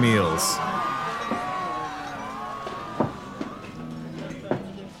delicious meals.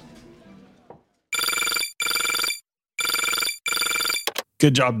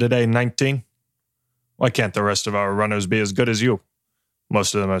 Good job today, 19. Why can't the rest of our runners be as good as you?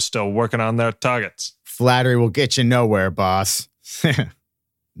 Most of them are still working on their targets. Flattery will get you nowhere, boss.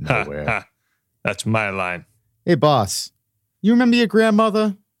 Nowhere. Ha, ha. That's my line. Hey, boss. You remember your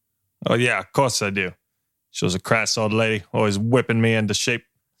grandmother? Oh, yeah, of course I do. She was a crass old lady, always whipping me into shape.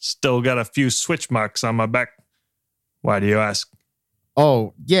 Still got a few switch marks on my back. Why do you ask?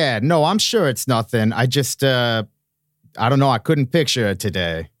 Oh, yeah. No, I'm sure it's nothing. I just, I don't know. I couldn't picture it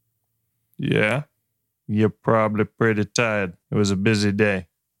today. Yeah? You're probably pretty tired. It was a busy day.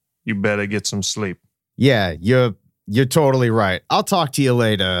 You better get some sleep. Yeah, you're totally right. I'll talk to you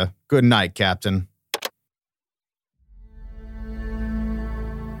later. Good night, Captain.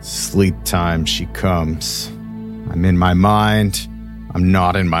 Sleep time she comes. I'm in my mind. I'm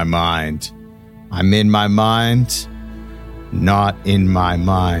not in my mind. I'm in my mind. Not in my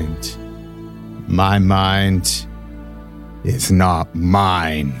mind. My mind is not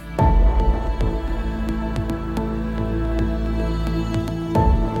mine.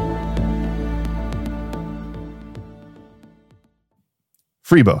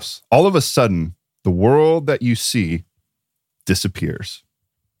 Freebos, all of a sudden, the world that you see disappears.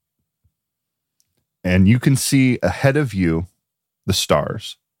 And you can see ahead of you the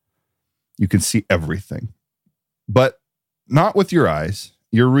stars. You can see everything. But not with your eyes.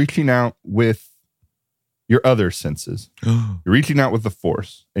 You're reaching out with your other senses. You're reaching out with the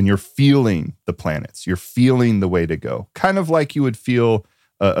Force, and you're feeling the planets. You're feeling the way to go. Kind of like you would feel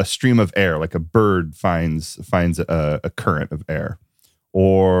a stream of air, like a bird finds a current of air.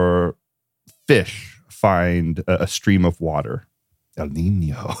 Or fish find a stream of water. El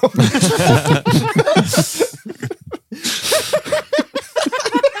Nino.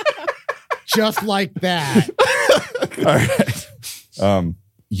 Just like that. All right.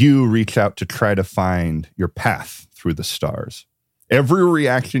 You reach out to try to find your path through the stars. Every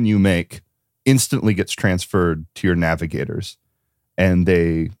reaction you make instantly gets transferred to your navigators, and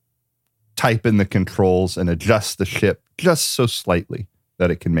they type in the controls and adjust the ship just so slightly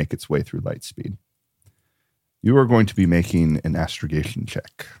that it can make its way through light speed. You are going to be making an astrogation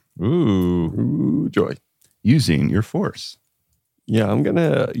check. Ooh, joy. Using your Force. Yeah, I'm going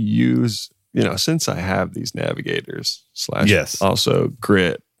to use, since I have these navigators / Yes. also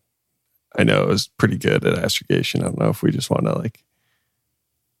Grit, I know is pretty good at astrogation. I don't know if we just want to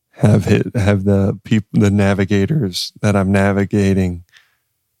have the navigators that I'm navigating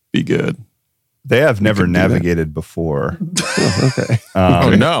be good. They have never navigated before. Okay.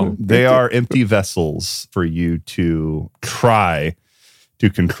 No. They are empty vessels for you to try to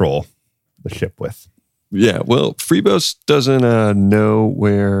control the ship with. Yeah, well, Freebos doesn't know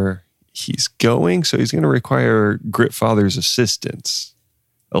where he's going, so he's going to require Gritfather's assistance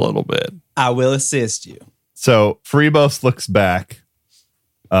a little bit. I will assist you. So Freebos looks back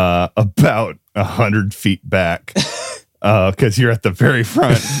about 100 feet back. Because you're at the very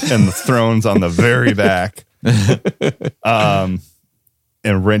front and the throne's on the very back. And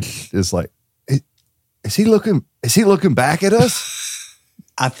Wrench is like, is he looking back at us?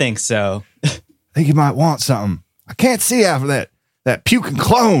 I think so. I think he might want something. I can't see after that puking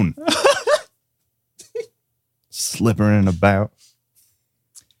clone. Slippering about.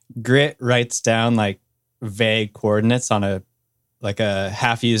 Grit writes down vague coordinates on a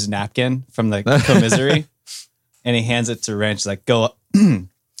half-used napkin from the commissary. And he hands it to Wrench, go up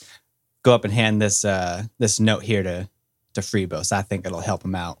and hand this note here to Freebos. I think it'll help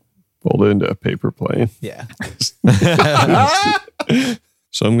him out. Fold it into a paper plane. Yeah.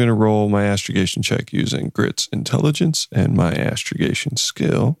 So I'm going to roll my astrogation check using Grit's intelligence and my astrogation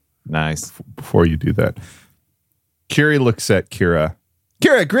skill. Nice. Before you do that, Kiri looks at Kira.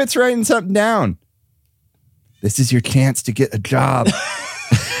 Kira, Grit's writing something down. This is your chance to get a job.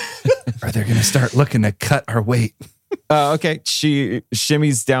 Or they're going to start looking to cut our weight. Okay. She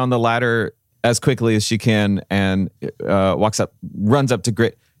shimmies down the ladder as quickly as she can and runs up to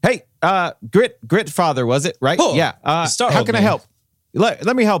Grit. Hey, Grit father, was it? Right? Oh, yeah. How can I help?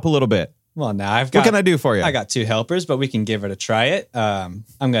 Let me help a little bit. Well, now what can I do for you? I got 2 helpers, but we can give it a try it. I'm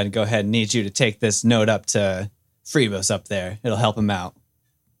going to go ahead and need you to take this note up to Freebos up there. It'll help him out.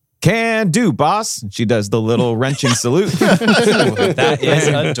 Can do, boss. She does the little wrenching salute. That is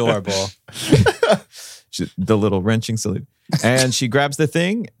adorable. The little wrenching salute. And she grabs the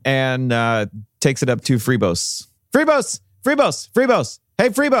thing and takes it up to Freebos. Freebos! Freebos! Freebos! Hey,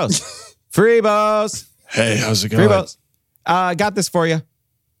 Freebos! Freebos! Hey, how's it going? Freebos! Got this for you.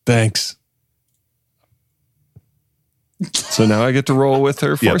 Thanks. So now I get to roll with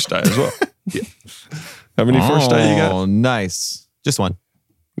her force die as well. How many force die you got? Oh, nice. Just one.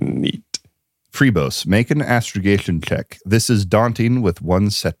 Neat. Freebos, make an astrogation check. This is daunting with one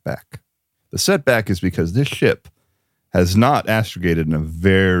setback. The setback is because this ship has not astrogated in a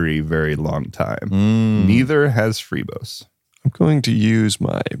very, very long time. Neither has Freebos. I'm going to use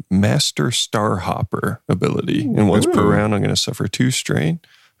my Master Starhopper ability. And once per round, I'm going to suffer 2 strain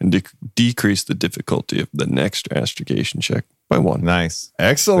and decrease the difficulty of the next astrogation check by 1. Nice.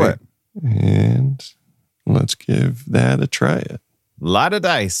 Excellent. And let's give that a try. Lot of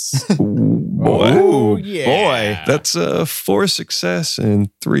dice. Oh, yeah. Boy. That's 4 success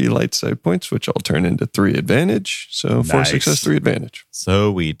and 3 light side points, which I'll turn into 3 advantage. So 4 Nice. success, 3 advantage.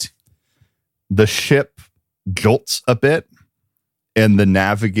 Sweet. The ship jolts a bit, and the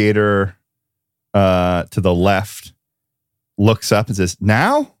navigator to the left looks up and says,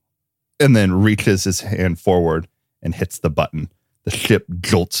 "Now?" And then reaches his hand forward and hits the button. The ship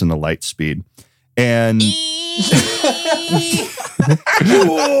jolts into light speed. And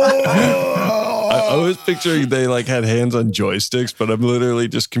I was picturing they like had hands on joysticks, but I'm literally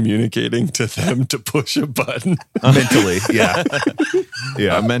just communicating to them to push a button. mentally, yeah.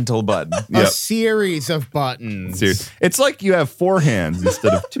 A mental button. A Yep. series of buttons. Seriously. It's like you have 4 hands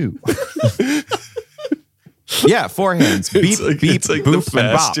instead of 2. Yeah, 4 hands. Beep, It's like, beep, it's like boop, the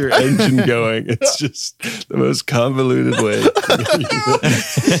and bop. faster engine going. It's just the most convoluted way.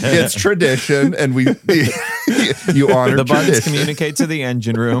 It's tradition, and you honor The buttons tradition. communicate to the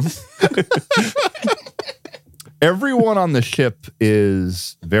engine room. Everyone on the ship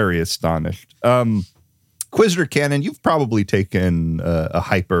is very astonished. Quizzer Cannon, you've probably taken a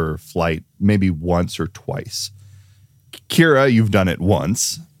hyper flight maybe once or twice. Kira, you've done it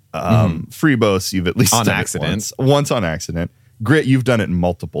once. Freebos, you've at least On done accident. it once on accident. Grit, you've done it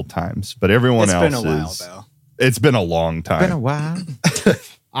multiple times, but everyone It's else been a while, is. though. It's been a long time. Been a while.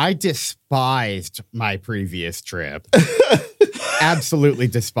 I despised my previous trip. Absolutely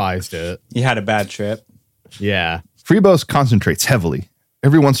despised it. You had a bad trip. Yeah. Freebos concentrates heavily,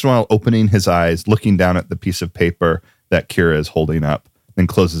 every once in a while opening his eyes, looking down at the piece of paper that Kira is holding up, then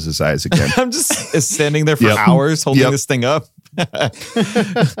closes his eyes again. I'm just standing there for Yep. hours holding Yep. this thing up.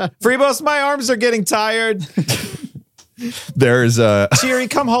 Freebos, my arms are getting tired. There's Cheery,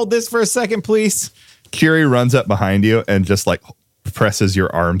 come hold this for a second, please. Kiri runs up behind you and just like presses your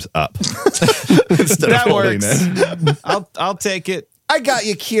arms up instead That of holding works. it. I'll take it. I got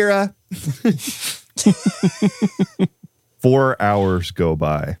you, Kira. 4 hours go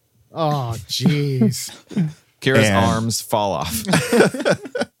by. Oh, jeez. Kira's And- arms fall off.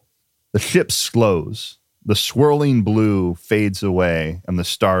 The ship slows. The swirling blue fades away and the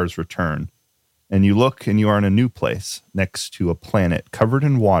stars return. And you look and you are in a new place next to a planet covered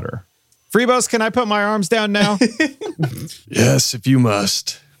in water. Freebos, can I put my arms down now? Yes, if you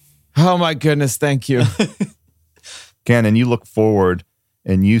must. Oh my goodness, thank you. Gannon, you look forward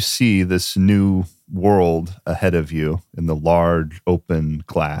and you see this new world ahead of you in the large open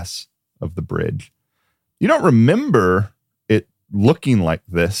glass of the bridge. You don't remember it looking like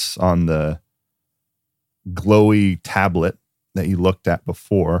this on the glowy tablet that you looked at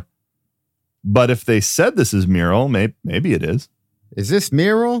before. But if they said this is mural, maybe it is. Is this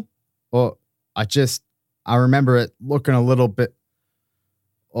mural? Or I remember it looking a little bit.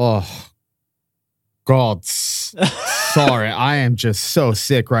 Oh, God. Sorry. I am just so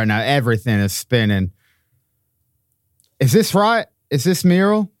sick right now. Everything is spinning. Is this right? Is this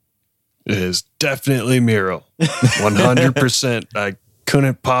mural? It is definitely mural. 100%. I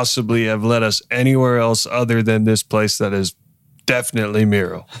couldn't possibly have led us anywhere else other than this place that is definitely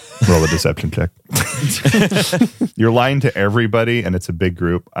mural. Roll a deception check. You're lying to everybody, and it's a big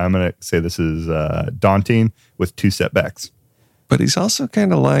group. I'm going to say this is daunting with 2 setbacks. But he's also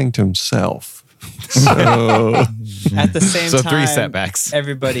kind of lying to himself. So At the same So time, 3 setbacks.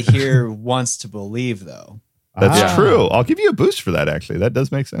 everybody here wants to believe, though. That's true. I'll give you a boost for that, actually. That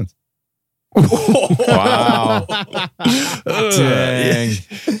does make sense. Wow. Dang.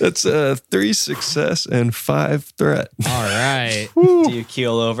 that's 3 success and 5 threat. All right. Do you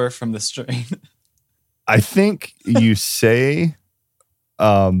keel over from the strain? I think you say,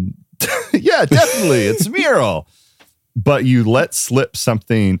 yeah, definitely. It's mural. But you let slip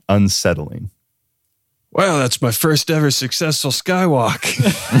something unsettling. Well, that's my first ever successful skywalk.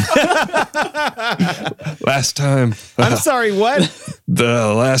 Last time. I'm sorry, what?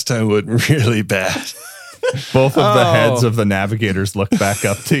 The last time went really bad. Both of the heads of the navigators look back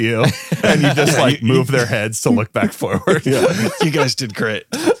up to you, and you just move their heads to look back forward. Yeah, you guys did great.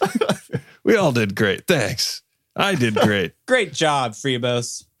 We all did great. Thanks. I did great. Great job,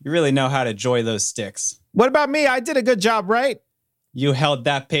 Freebos. You really know how to joy those sticks. What about me? I did a good job, right? You held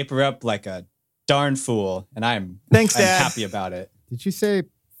that paper up like a darn fool, and I'm Thanks, Dad. happy about it. Did you say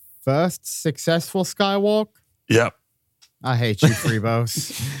first successful skywalk? Yep. I hate you,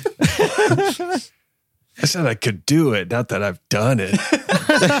 Freebos. I said I could do it, not that I've done it.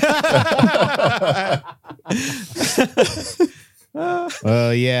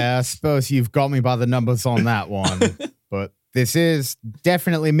 Yeah, I suppose you've got me by the numbers on that one. But this is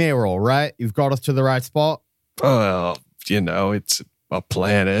definitely Mirror, right? You've got us to the right spot? Well, it's a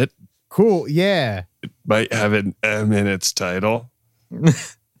planet. Cool, yeah. It might have an M in its title.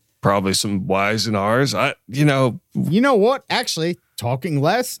 Probably some Y's and R's. You know what? Actually, talking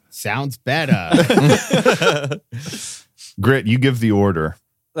less sounds better. Grit, you give the order.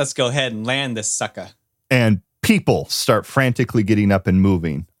 Let's go ahead and land this sucker. And people start frantically getting up and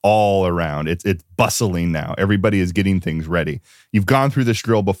moving all around. It's bustling now. Everybody is getting things ready. You've gone through this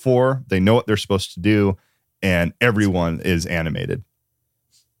drill before. They know what they're supposed to do, and everyone is animated.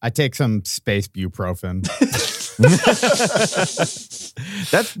 I take some space buprofen.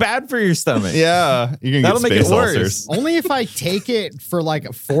 That's bad for your stomach. Yeah, you're gonna That'll get make it space worse. ulcers. Only if I take it for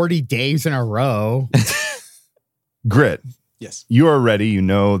like 40 days in a row. Grit, Yes. you are ready. You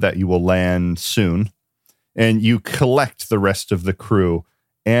know that you will land soon, and you collect the rest of the crew,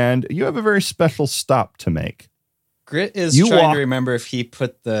 and you have a very special stop to make. Grit is You trying walk- to remember if he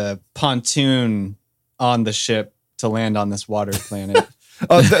put the pontoon on the ship to land on this water planet.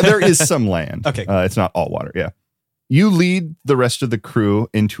 There is some land. Okay. It's not all water. Yeah. You lead the rest of the crew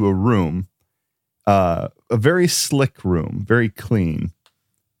into a room, a very slick room, very clean,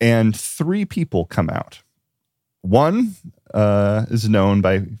 and 3 people come out. One is known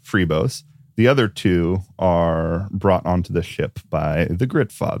by Freebos. The other 2 are brought onto the ship by the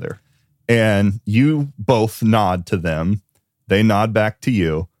Grit Father. And you both nod to them. They nod back to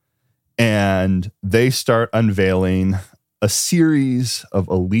you. And they start unveiling a series of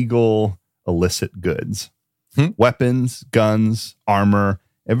illegal, illicit goods. Weapons, guns, armor,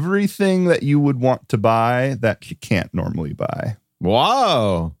 everything that you would want to buy that you can't normally buy.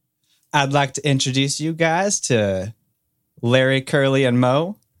 Whoa. I'd like to introduce you guys to Larry, Curly, and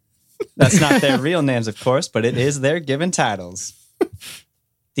Mo. That's not their real names, of course, but it is their given titles.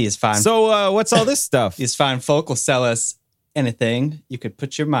 These fine What's all this stuff? these fine folk will sell us anything you could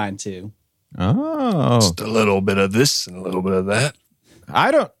put your mind to. Oh. Just a little bit of this and a little bit of that.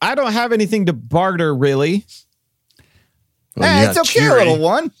 I don't have anything to barter, really. Well, you It's got okay, Cheery. little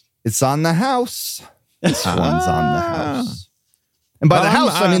one. It's on the house. This one's on the house. And by the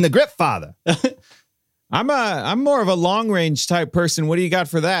house, I mean the Grit Father. I'm more of a long range type person. What do you got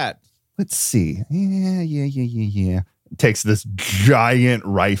for that? Let's see. Yeah. Takes this giant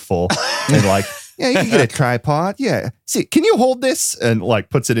rifle and yeah, you can get a tripod. Yeah. See, can you hold this? And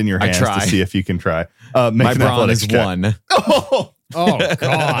puts it in your I hands try. to see if you can try. Make My an brawn athletics is check. 1. Oh, Oh,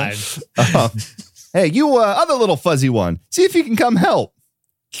 God. hey, you other little fuzzy one. See if you can come help.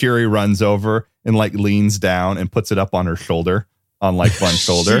 Curie runs over and leans down and puts it up on her shoulder, on one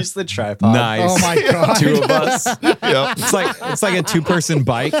shoulder. Use the tripod. Nice. Oh, my God. 2 of us. Yep. It's like a 2-person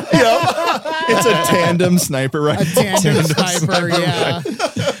bike. Yep. It's a tandem sniper A rifle. tandem sniper, yeah.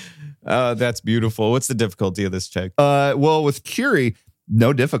 That's beautiful. What's the difficulty of this check? Well, with Curie,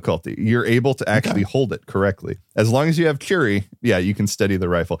 no difficulty. You're able to actually hold it correctly. As long as you have Curie, yeah, you can steady the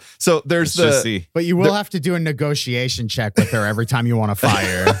rifle. So there's Let's just see. But you will have to do a negotiation check with her every time you want to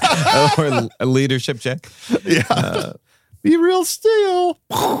fire. Or a leadership check. yeah. Be real still.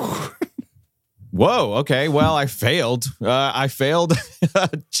 Whoa. Okay. Well, I failed. I failed a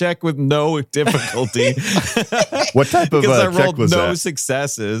check with no difficulty. What type of Because I check rolled was no that?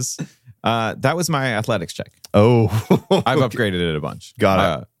 successes. That was my athletics check. Oh, I've upgraded it a bunch.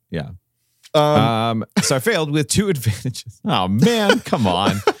 Got it. Yeah. Um, So I failed with 2 advantages. Oh man, come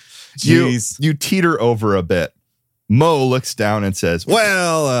on. you Jeez. you teeter over a bit. Mo looks down and says,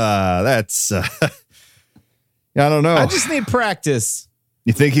 "Well, that's I don't know. I just need practice.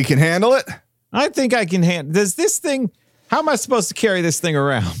 You think you can handle it?" I think I can handle. Does this thing? How am I supposed to carry this thing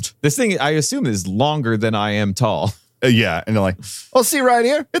around? This thing, I assume, is longer than I am tall. Yeah, and they're like, "Oh, see right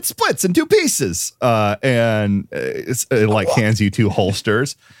here, it splits in two pieces." And it like hands you two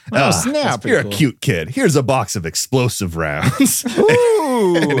holsters. Snap! You're a cute kid. Here's a box of explosive rounds.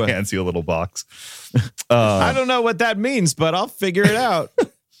 Ooh. And it hands you a little box. I don't know what that means, but I'll figure it out.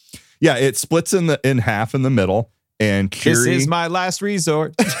 Yeah, it splits in half in the middle, and This is my last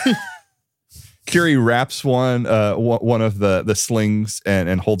resort. Curie wraps one of the slings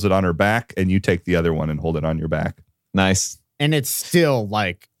and holds it on her back, and you take the other one and hold it on your back. Nice. And it's still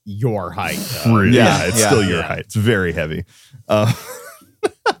like your height. Yeah, it's still your height. It's very heavy.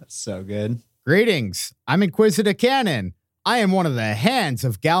 So good. Greetings. I'm Inquisitor Cannon. I am one of the hands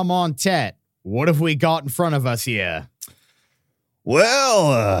of Galmontet. What have we got in front of us here?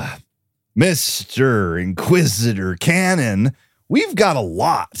 Well, Mr. Inquisitor Cannon, we've got a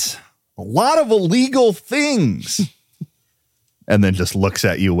lot of illegal things. And then just looks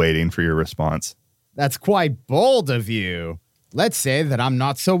at you waiting for your response. That's quite bold of you. Let's say that I'm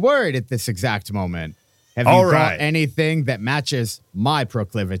not so worried at this exact moment. Have you got anything that matches my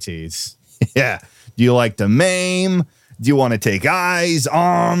proclivities? Yeah. Do you like to maim? Do you want to take eyes,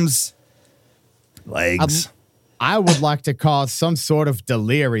 arms, legs? I would like to cause some sort of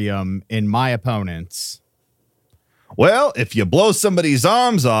delirium in my opponents. Well, if you blow somebody's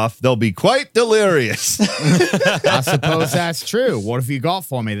arms off, they'll be quite delirious. I suppose that's true. What have you got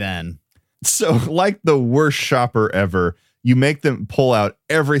for me then? So, like the worst shopper ever, you make them pull out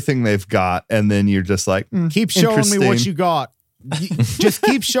everything they've got, and then you're just like, keep showing me what interesting. you got. Just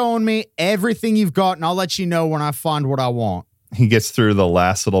keep showing me everything you've got, and I'll let you know when I find what I want. He gets through the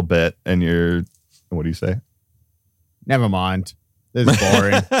last little bit, and you're, what do you say? Never mind. This is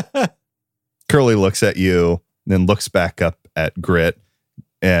boring. Curly looks at you, then looks back up at Grit,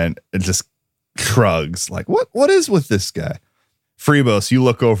 and it just shrugs like, what is with this guy? Freebos, you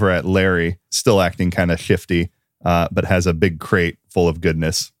look over at Larry, still acting kind of shifty, but has a big crate full of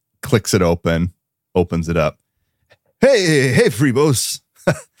goodness. Clicks it open, opens it up. Hey, Freebos.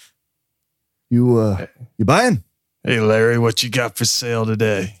 You buying? Hey, Larry, what you got for sale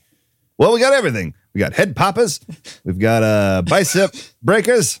today? Well, we got everything. We got head poppers. We've got bicep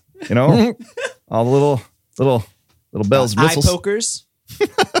breakers. You know, all the little bells, Eye whistles. pokers.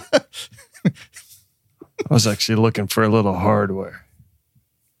 I was actually looking for a little hardware.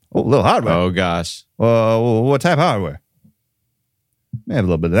 Oh, a little hardware. Oh, gosh. What type of hardware? May have a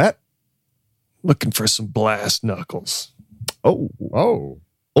little bit of that. Looking for some blast knuckles. Oh,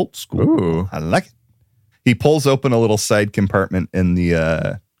 old school. Ooh. I like it. He pulls open a little side compartment in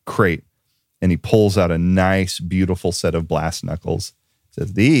the crate, and he pulls out a nice, beautiful set of blast knuckles.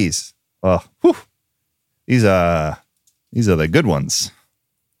 Says, these are the good ones.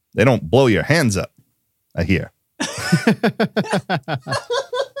 They don't blow your hands up, I hear.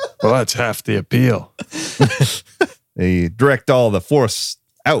 Well, that's half the appeal. They direct all the force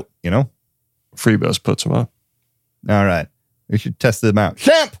out, you know? Freebos puts them on. All right. We should test them out.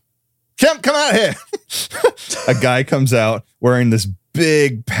 Champ, come out here. A guy comes out wearing this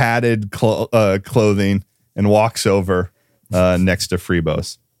big padded clothing and walks over next to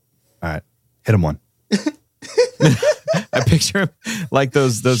Freebos. All right. Hit him one. I picture him like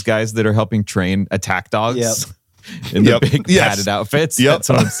those guys that are helping train attack dogs. Yep. In the Yep. big Yes. padded outfits. Yep. That's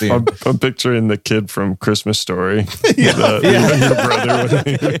what I'm seeing. I'm picturing the kid from Christmas Story. Yeah. Your brother.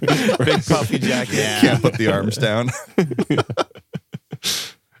 Big puffy jacket. Can't put the arms down.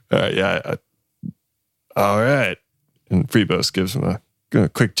 Yeah. All right. And Freebos gives him a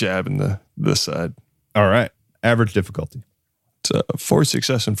quick jab in the side. All right. Average difficulty. It's 4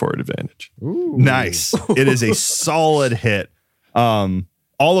 success and 4 advantage. Nice. It is a solid hit.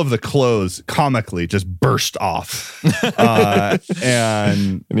 All of the clothes comically just burst off.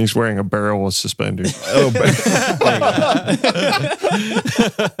 And he's wearing a barrel with suspenders.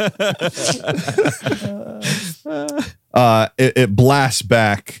 It blasts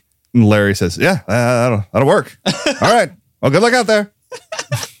back. And Larry says, yeah, that'll work. All right. Well, good luck out there.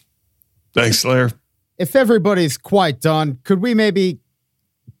 Thanks, Larry. If everybody's quite done, could we maybe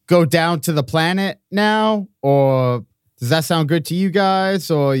go down to the planet now? Or does that sound good to you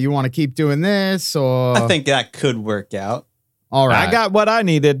guys? Or you want to keep doing this? Or I think that could work out. all right. I got what I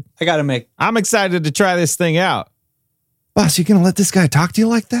needed. I got to make. I'm excited to try this thing out. Boss, you gonna let this guy talk to you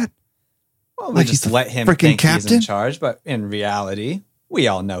like that? Well, Like we he's just the let him frickin' think he's captain? in charge, but in reality, we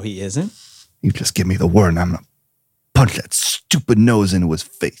all know he isn't. You just give me the word and I'm gonna punch that stupid nose into his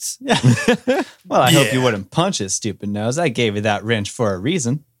face. Well, I hope you wouldn't punch his stupid nose. I gave you that wrench for a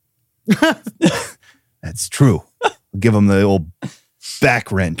reason. That's true. I'll give him the old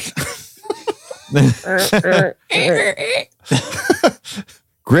back wrench.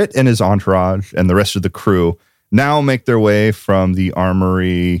 Grit and his entourage and the rest of the crew now make their way from the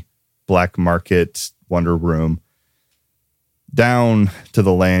armory, black market, wonder room, down to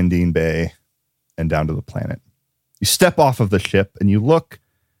the landing bay and down to the planet. You step off of the ship and you look,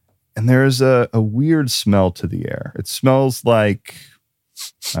 and there's a weird smell to the air. It smells like,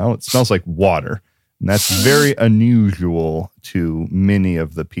 water. And that's very unusual to many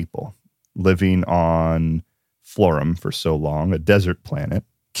of the people living on Florum for so long, a desert planet.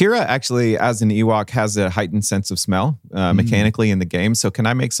 Kira actually, as an Ewok, has a heightened sense of smell mechanically in the game. So can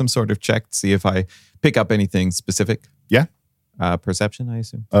I make some sort of check to see if I pick up anything specific? Yeah. Perception, I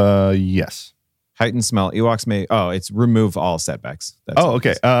assume? Yes. Heightened smell. Ewoks may... Oh, it's remove all setbacks. That's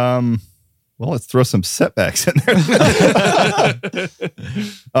okay. Well, let's throw some setbacks in there.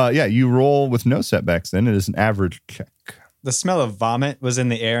 Yeah, you roll with no setbacks then. It is an average check. The smell of vomit was in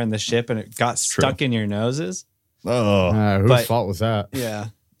the air in the ship and it got stuck in your noses. Oh. Whose fault was that? Yeah.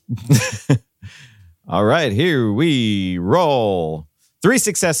 All right, here we roll. 3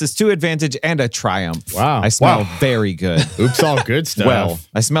 successes, 2 advantage, and a triumph. Wow. I smell very good. Oops, all good stuff. Well,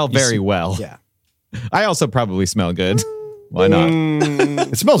 I smell very well. Yeah. I also probably smell good. Why not?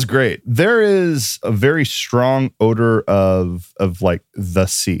 It smells great. There is a very strong odor of like the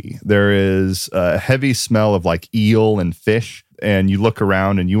sea. There is a heavy smell of like eel and fish. And you look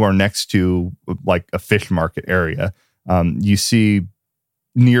around and you are next to like a fish market area. You see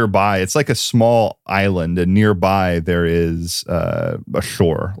nearby, it's like a small island, and nearby there is a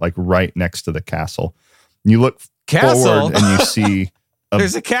shore, like right next to the castle. You look forward and you see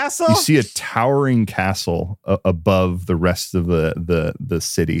there's a castle. You see a towering castle above the rest of the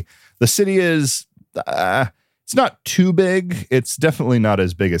city. The city is it's not too big. It's definitely not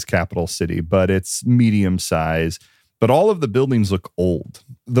as big as Capital City, but it's medium size. But all of the buildings look old.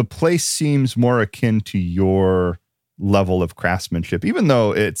 The place seems more akin to your level of craftsmanship, even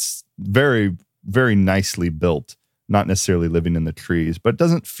though it's very, very nicely built, not necessarily living in the trees, but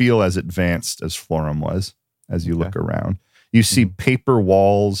doesn't feel as advanced as Florum was as you look around. You see paper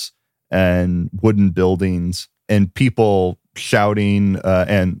walls and wooden buildings and people shouting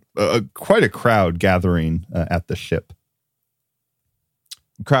and quite a crowd gathering at the ship.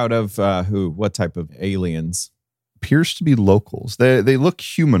 Crowd of who? What type of aliens? Appears to be locals. They look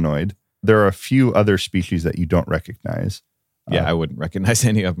humanoid. There are a few other species that you don't recognize. Yeah, I wouldn't recognize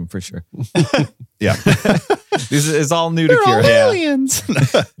any of them for sure. Yeah. This is all new to Kira. All aliens.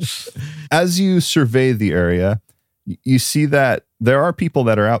 As you survey the area, you see that there are people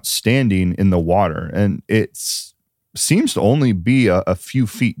that are outstanding in the water, and it seems to only be a few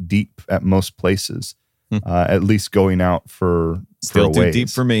feet deep at most places, at least going out for Still a too ways. deep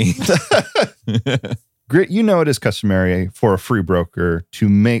for me. Grit, you know it is customary for a free broker to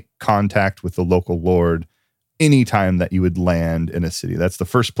make contact with the local lord anytime that you would land in a city. That's the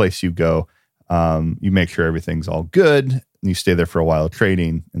first place you go. You make sure everything's all good. And you stay there for a while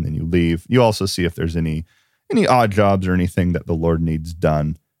trading, and then you leave. You also see if there's any odd jobs or anything that the Lord needs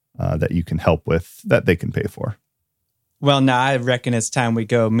done that you can help with that they can pay for. Well, now I reckon it's time we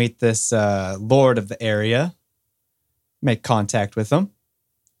go meet this lord of the area, make contact with him.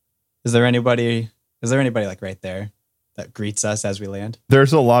 Is there anybody like right there that greets us as we land?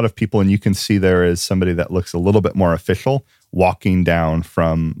 There's a lot of people, and you can see there is somebody that looks a little bit more official walking down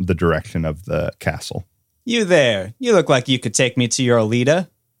from the direction of the castle. You there. You look like you could take me to your leader.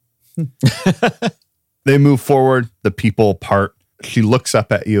 They move forward. The people part. She looks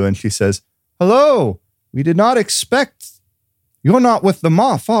up at you and she says, "Hello. We did not expect. You're not with the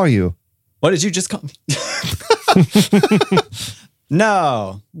moth, are you?" What did you just call me?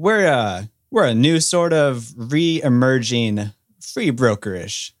 No, we're a new sort of re-emerging free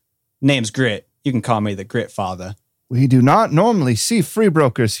brokerish. Name's Grit. You can call me the Grit Father. We do not normally see free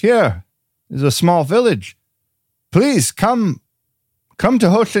brokers here. It's a small village. Please come to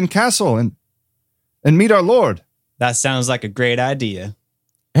Hoshin Castle and meet our lord. That sounds like a great idea.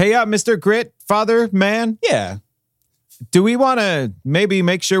 Hey, Mr. Grit, Father, man. Yeah. Do we want to maybe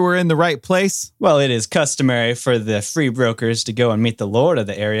make sure we're in the right place? Well, it is customary for the free brokers to go and meet the lord of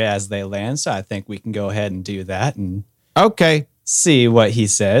the area as they land, so I think we can go ahead and do that and see what he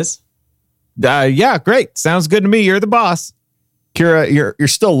says. Yeah, great. Sounds good to me. You're the boss. Kira, you're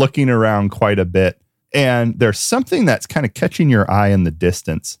still looking around quite a bit, and there's something that's kind of catching your eye in the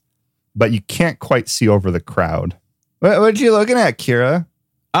distance, but you can't quite see over the crowd. What are you looking at, Kira?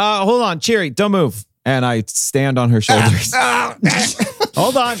 Hold on, Cheery, don't move. And I stand on her shoulders.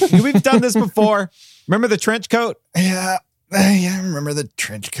 Hold on. We've done this before. Remember the trench coat? Yeah, I remember the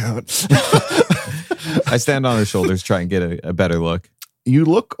trench coat. I stand on her shoulders, try and get a better look. You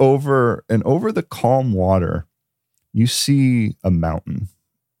look over, and over the calm water, you see a mountain.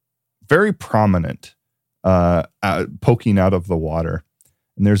 Very prominent. poking out of the water.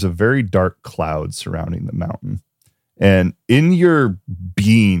 And there's a very dark cloud surrounding the mountain. And in your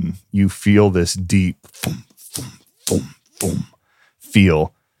being, you feel this deep thum, thum, thum, thum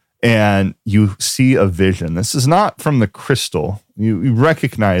feel. And you see a vision. This is not from the crystal. You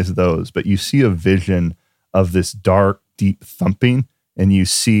recognize those, but you see a vision of this dark, deep thumping, and you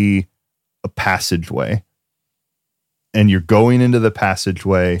see a passageway. And you're going into the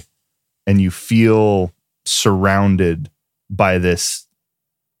passageway, and you feel surrounded by this.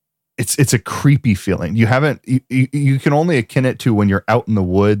 It's a creepy feeling. You can only akin it to when you're out in the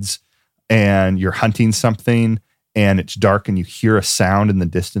woods and you're hunting something and it's dark and you hear a sound in the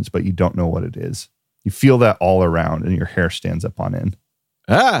distance, but you don't know what it is. You feel that all around and your hair stands up on end.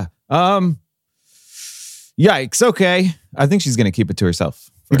 Yikes. Okay. I think she's going to keep it to herself.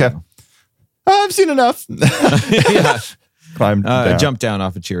 Okay. I've seen enough. Yeah. Climbed down. Jump down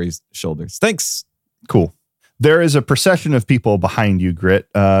off of Cheery's shoulders. Thanks. Cool. There is a procession of people behind you, Grit.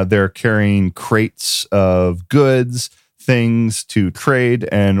 They're carrying crates of goods, things to trade,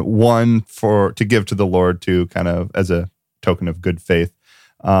 and one to give to the Lord to kind of as a token of good faith.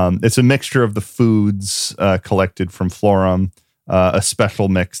 It's a mixture of the foods collected from Florum, a special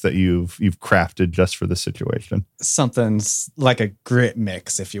mix that you've crafted just for the situation. Something's like a grit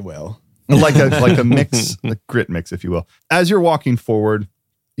mix, if you will. like a mix, a grit mix, if you will. As you're walking forward,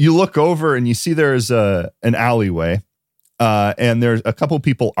 you look over and you see there's an alleyway, and there's a couple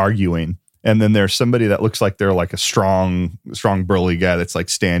people arguing. And then there's somebody that looks like they're like a strong burly guy that's like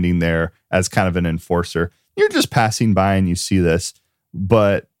standing there as kind of an enforcer. You're just passing by and you see this.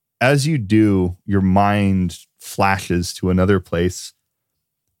 But as you do, your mind flashes to another place.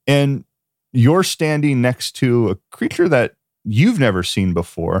 And you're standing next to a creature that you've never seen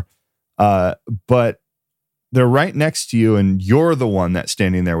before. But they're right next to you, and you're the one that's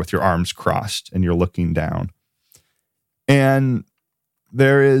standing there with your arms crossed, and you're looking down. And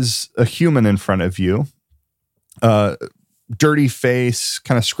there is a human in front of you, dirty face,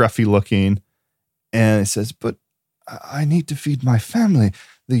 kind of scruffy looking, and it says, "But I need to feed my family.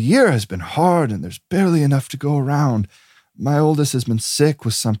 The year has been hard, and there's barely enough to go around. My oldest has been sick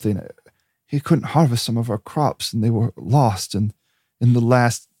with something. He couldn't harvest some of our crops, and they were lost. And in the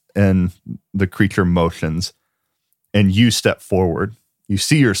last..." And the creature motions. And you step forward. You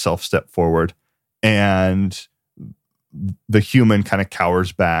see yourself step forward, and the human kind of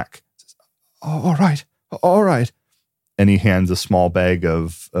cowers back. Says, "Oh, all right." And he hands a small bag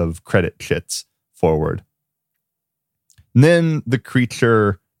of credit chits forward. And then the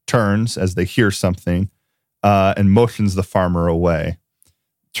creature turns as they hear something and motions the farmer away.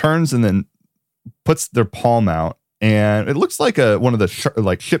 Turns and then puts their palm out. And it looks like one of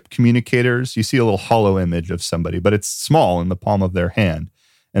the ship communicators. You see a little hollow image of somebody, but it's small in the palm of their hand.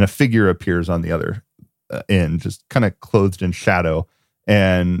 And a figure appears on the other end, just kind of clothed in shadow,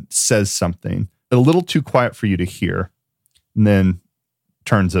 and says something a little too quiet for you to hear. And then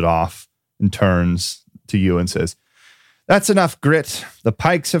turns it off and turns to you and says, "That's enough, Grit. The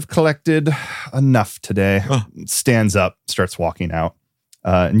pikes have collected enough today." Stands up, starts walking out,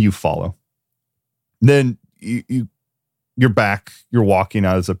 and you follow. Then you're back, you're walking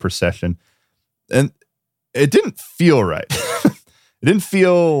out as a procession, and it didn't feel right. It didn't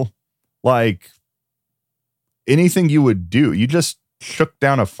feel like anything you would do. You just shook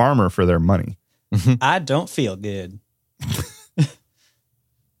down a farmer for their money. I don't feel good.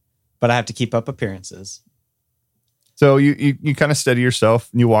 But I have to keep up appearances. So you kind of steady yourself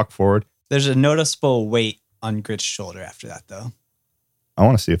and you walk forward. There's a noticeable weight on Grit's shoulder after that, though. I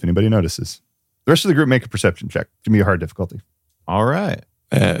want to see if anybody notices. The rest of the group make a perception check. Give me a hard difficulty. All right.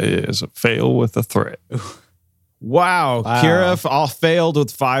 It is a fail with a threat. Wow. Kira all failed with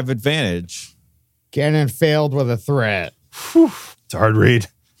 5 advantage. Cannon failed with a threat. Whew. It's a hard read.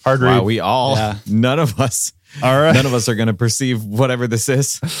 Wow, we all, none of us. All right. None of us are going to perceive whatever this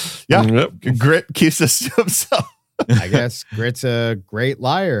is. Yeah. Yep. Grit keeps this to himself. I guess Grit's a great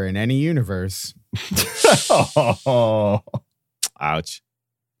liar in any universe. Oh. Ouch.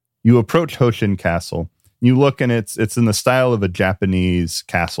 You approach Hoshin Castle. You look, and it's in the style of a Japanese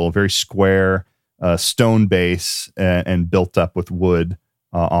castle, very square, stone base, and built up with wood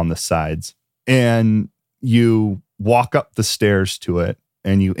on the sides. And you walk up the stairs to it,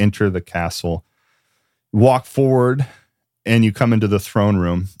 and you enter the castle. Walk forward, and you come into the throne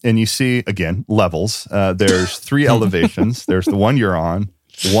room, and you see, again, levels. There's 3 elevations. There's the one you're on,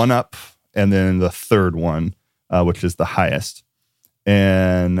 one up, and then the third one, which is the highest.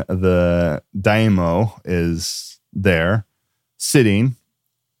 And the daimyo is there, sitting,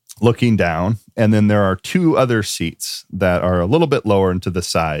 looking down. And then there are 2 other seats that are a little bit lower into the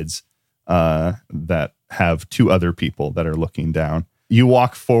sides that have two other people that are looking down. You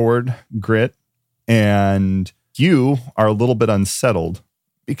walk forward, Grit, and you are a little bit unsettled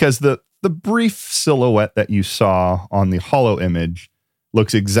because the brief silhouette that you saw on the hollow image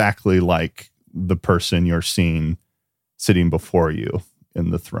looks exactly like the person you're seeing sitting before you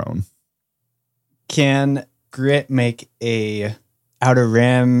in the throne. Can Grit make a outer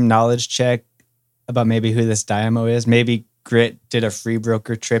rim knowledge check about maybe who this Diamo is? Maybe Grit did a free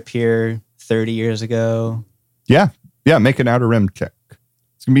broker trip here 30 years ago. Yeah, make an outer rim check.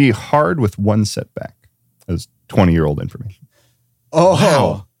 It's going to be hard with one setback as 20-year-old information. Oh,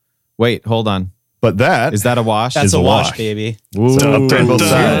 Wow. Wait, hold on. But that Is that a wash? that's is a a wash, wash. baby. Ooh, rainbow Two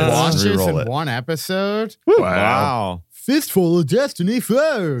sides. Watches Reroll in it. one episode. Wow. Fistful of Destiny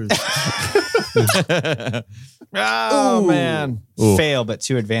first. Oh, Ooh. man. Ooh. Fail, but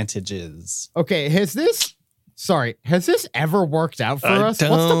 2 advantages. Okay, has this ever worked out for us? What's the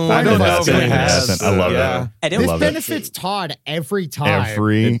don't- point I of don't know know if if it it has. hasn't. I love Yeah. it. I I don't This love it. benefits Todd every time.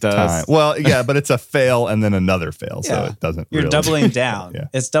 Every It does. time. Well, yeah, but it's a fail and then another fail, so Yeah. it doesn't You're really. doubling down. Yeah.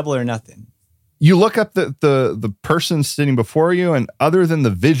 It's double or nothing. You look up the person sitting before you, and other than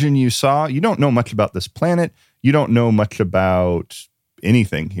the vision you saw, you don't know much about this planet. You don't know much about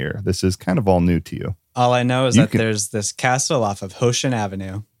anything here. This is kind of all new to you. All I know is You that can- there's this castle off of Hoshin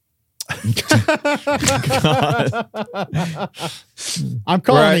Avenue. I'm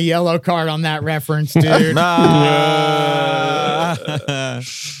calling Right. a yellow card on that reference, dude. Nah.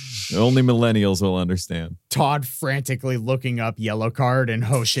 Only millennials will understand. Todd frantically looking up yellow card in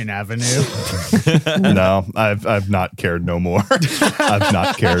Hoshin Avenue. No, I've not cared no more. I've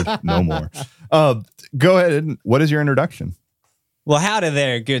not cared no more. Go ahead. What is your introduction? Well, howdy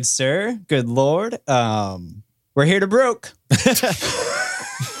there, good sir, good lord. We're here to broke.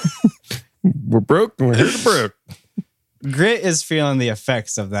 We're broke and we're here to broke. Grit is feeling the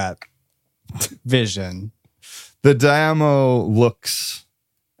effects of that vision. The Diamo looks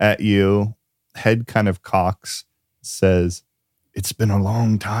at you, head kind of cocks, says, "It's been a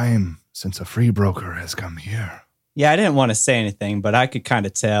long time since a free broker has come here." Yeah, I didn't want to say anything, but I could kind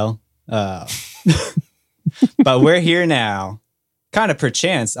of tell. But we're here now. Kind of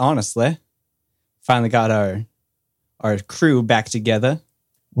perchance, honestly. Finally got our crew back together.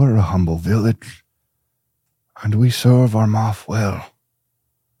 We're a humble village, and we serve our moth well.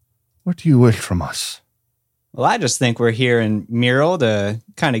 What do you wish from us? Well, I just think we're here in Mural to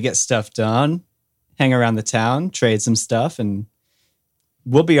kind of get stuff done, hang around the town, trade some stuff, and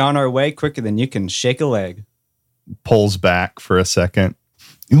we'll be on our way quicker than you can shake a leg. Pulls back for a second.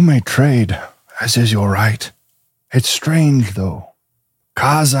 You may trade, as is your right. It's strange, though.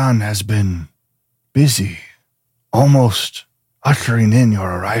 Kazan has been busy, almost ushering in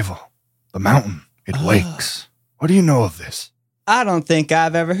your arrival. The mountain, it wakes. What do you know of this? I don't think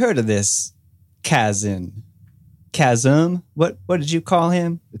I've ever heard of this Kazan. Kazum? What did you call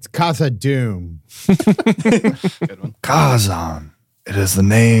him? It's Casa Doom. Good one. Kazan. It is the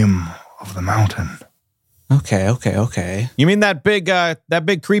name of the mountain. Okay. You mean that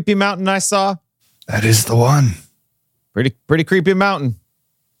big creepy mountain I saw? That is the one. Pretty creepy mountain.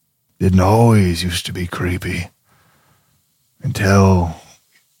 Didn't always used to be creepy. Until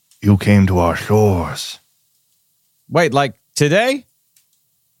you came to our shores Wait, like today?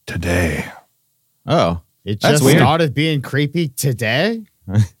 today. Oh. It That's just weird. started being creepy today.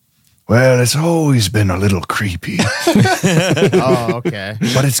 Well, it's always been a little creepy, Oh, okay.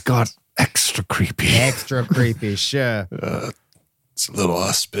 but it's got extra creepy. Extra creepy, sure. It's a little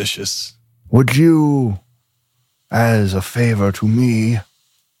auspicious. Would you, as a favor to me,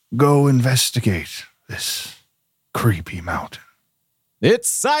 go investigate this creepy mountain? It's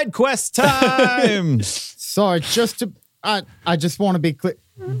side quest time. Sorry, I just want to be clear.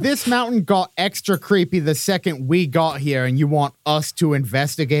 This mountain got extra creepy the second we got here, and you want us to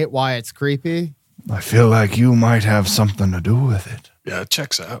investigate why it's creepy? I feel like you might have something to do with it. Yeah, it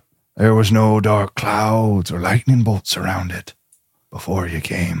checks out. There was no dark clouds or lightning bolts around it before you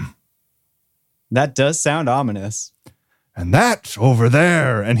came. That does sound ominous. And that over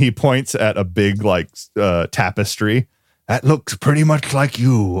there, and he points at a big tapestry. That looks pretty much like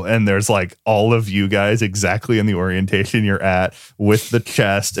you. And there's like all of you guys exactly in the orientation you're at with the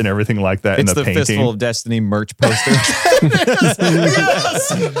chest and everything like that It's in the the painting. Fistful of Destiny merch poster.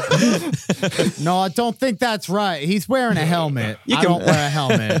 No, I don't think that's right. He's wearing a helmet. I don't wear a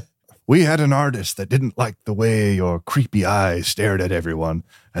helmet. We had an artist that didn't like the way your creepy eyes stared at everyone,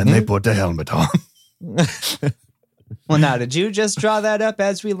 and they put the helmet on. Well, now, did you just draw that up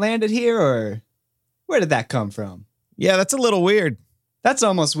as we landed here, or where did that come from? Yeah, that's a little weird. That's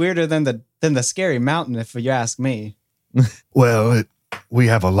almost weirder than the scary mountain, if you ask me. Well, we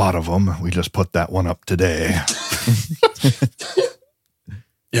have a lot of them. We just put that one up today.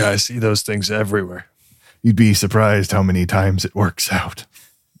 Yeah, I see those things everywhere. You'd be surprised how many times it works out.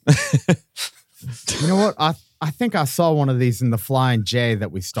 You know what? I think I saw one of these in the Flying J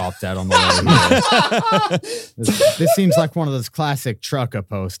that we stopped at on the way here. This seems like one of those classic trucker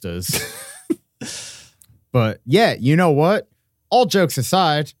posters. But yeah, you know what? All jokes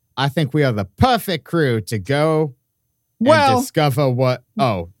aside, I think we are the perfect crew to go and discover what.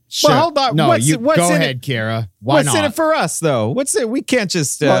 Oh, sure. Well, hold on. No, What's go in ahead, Kira. Why what's not? in it for us, though? What's it? We can't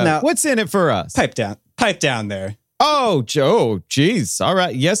just. Now- what's in it for us? Pipe down there. Oh, Joe. Jeez. All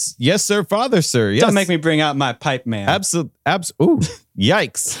right. Yes, sir, father, sir. Yes. Don't make me bring out my pipe man. Ooh,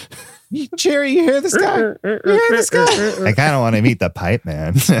 yikes. Jerry, you hear this guy? You hear this guy? I kind of want to meet the pipe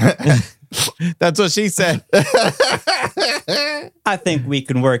man. That's what she said. I think we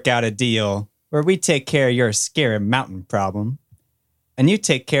can work out a deal where we take care of your scary mountain problem, and you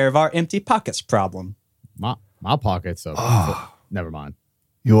take care of our empty pockets problem. My pockets are. Never mind.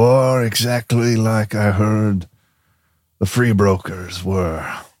 You are exactly like I heard the free brokers were.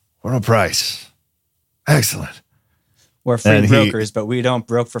 For a price. Excellent. We're free brokers, but we don't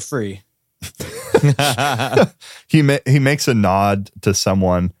broke for free. He makes a nod to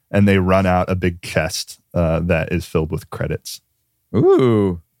someone, and they run out a big chest that is filled with credits.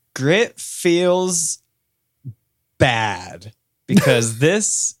 Ooh. Grit feels bad because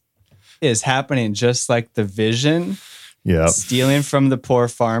this is happening just like the Vision. Yep. Stealing from the poor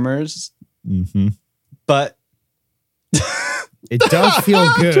farmers. Mm-hmm. But It does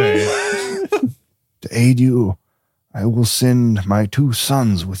feel good. To aid you, I will send my 2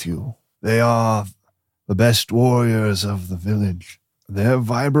 sons with you. They are the best warriors of the village. Their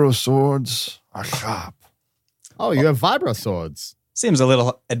vibro swords are sharp. Oh, you have vibro swords. seems a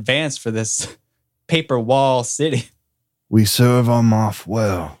little advanced for this paper wall city. We serve our moth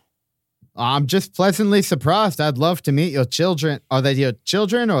well. I'm just pleasantly surprised. I'd love to meet your children. Are they your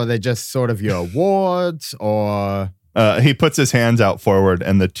children, or are they just sort of your wards, or... He puts his hands out forward,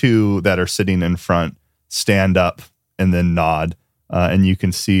 and the 2 that are sitting in front stand up and then nod. And you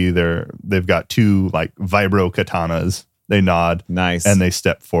can see they've got 2 like vibro katanas. They nod. Nice. And they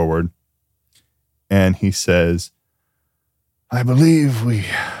step forward. And he says, I believe we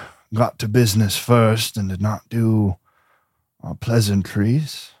got to business first and did not do our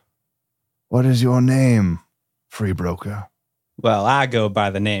pleasantries. What is your name, free broker? Well, I go by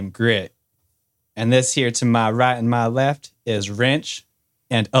the name Grit. And this here to my right and my left is Wrench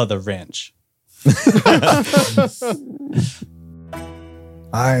and other Wrench.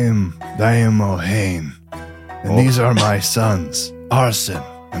 I am Diane Mulhane, and these are my sons, Arson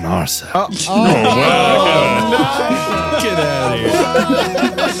and Arsa. Get out of here.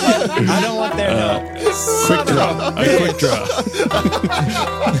 I don't want their help. Quick draw. A quick draw.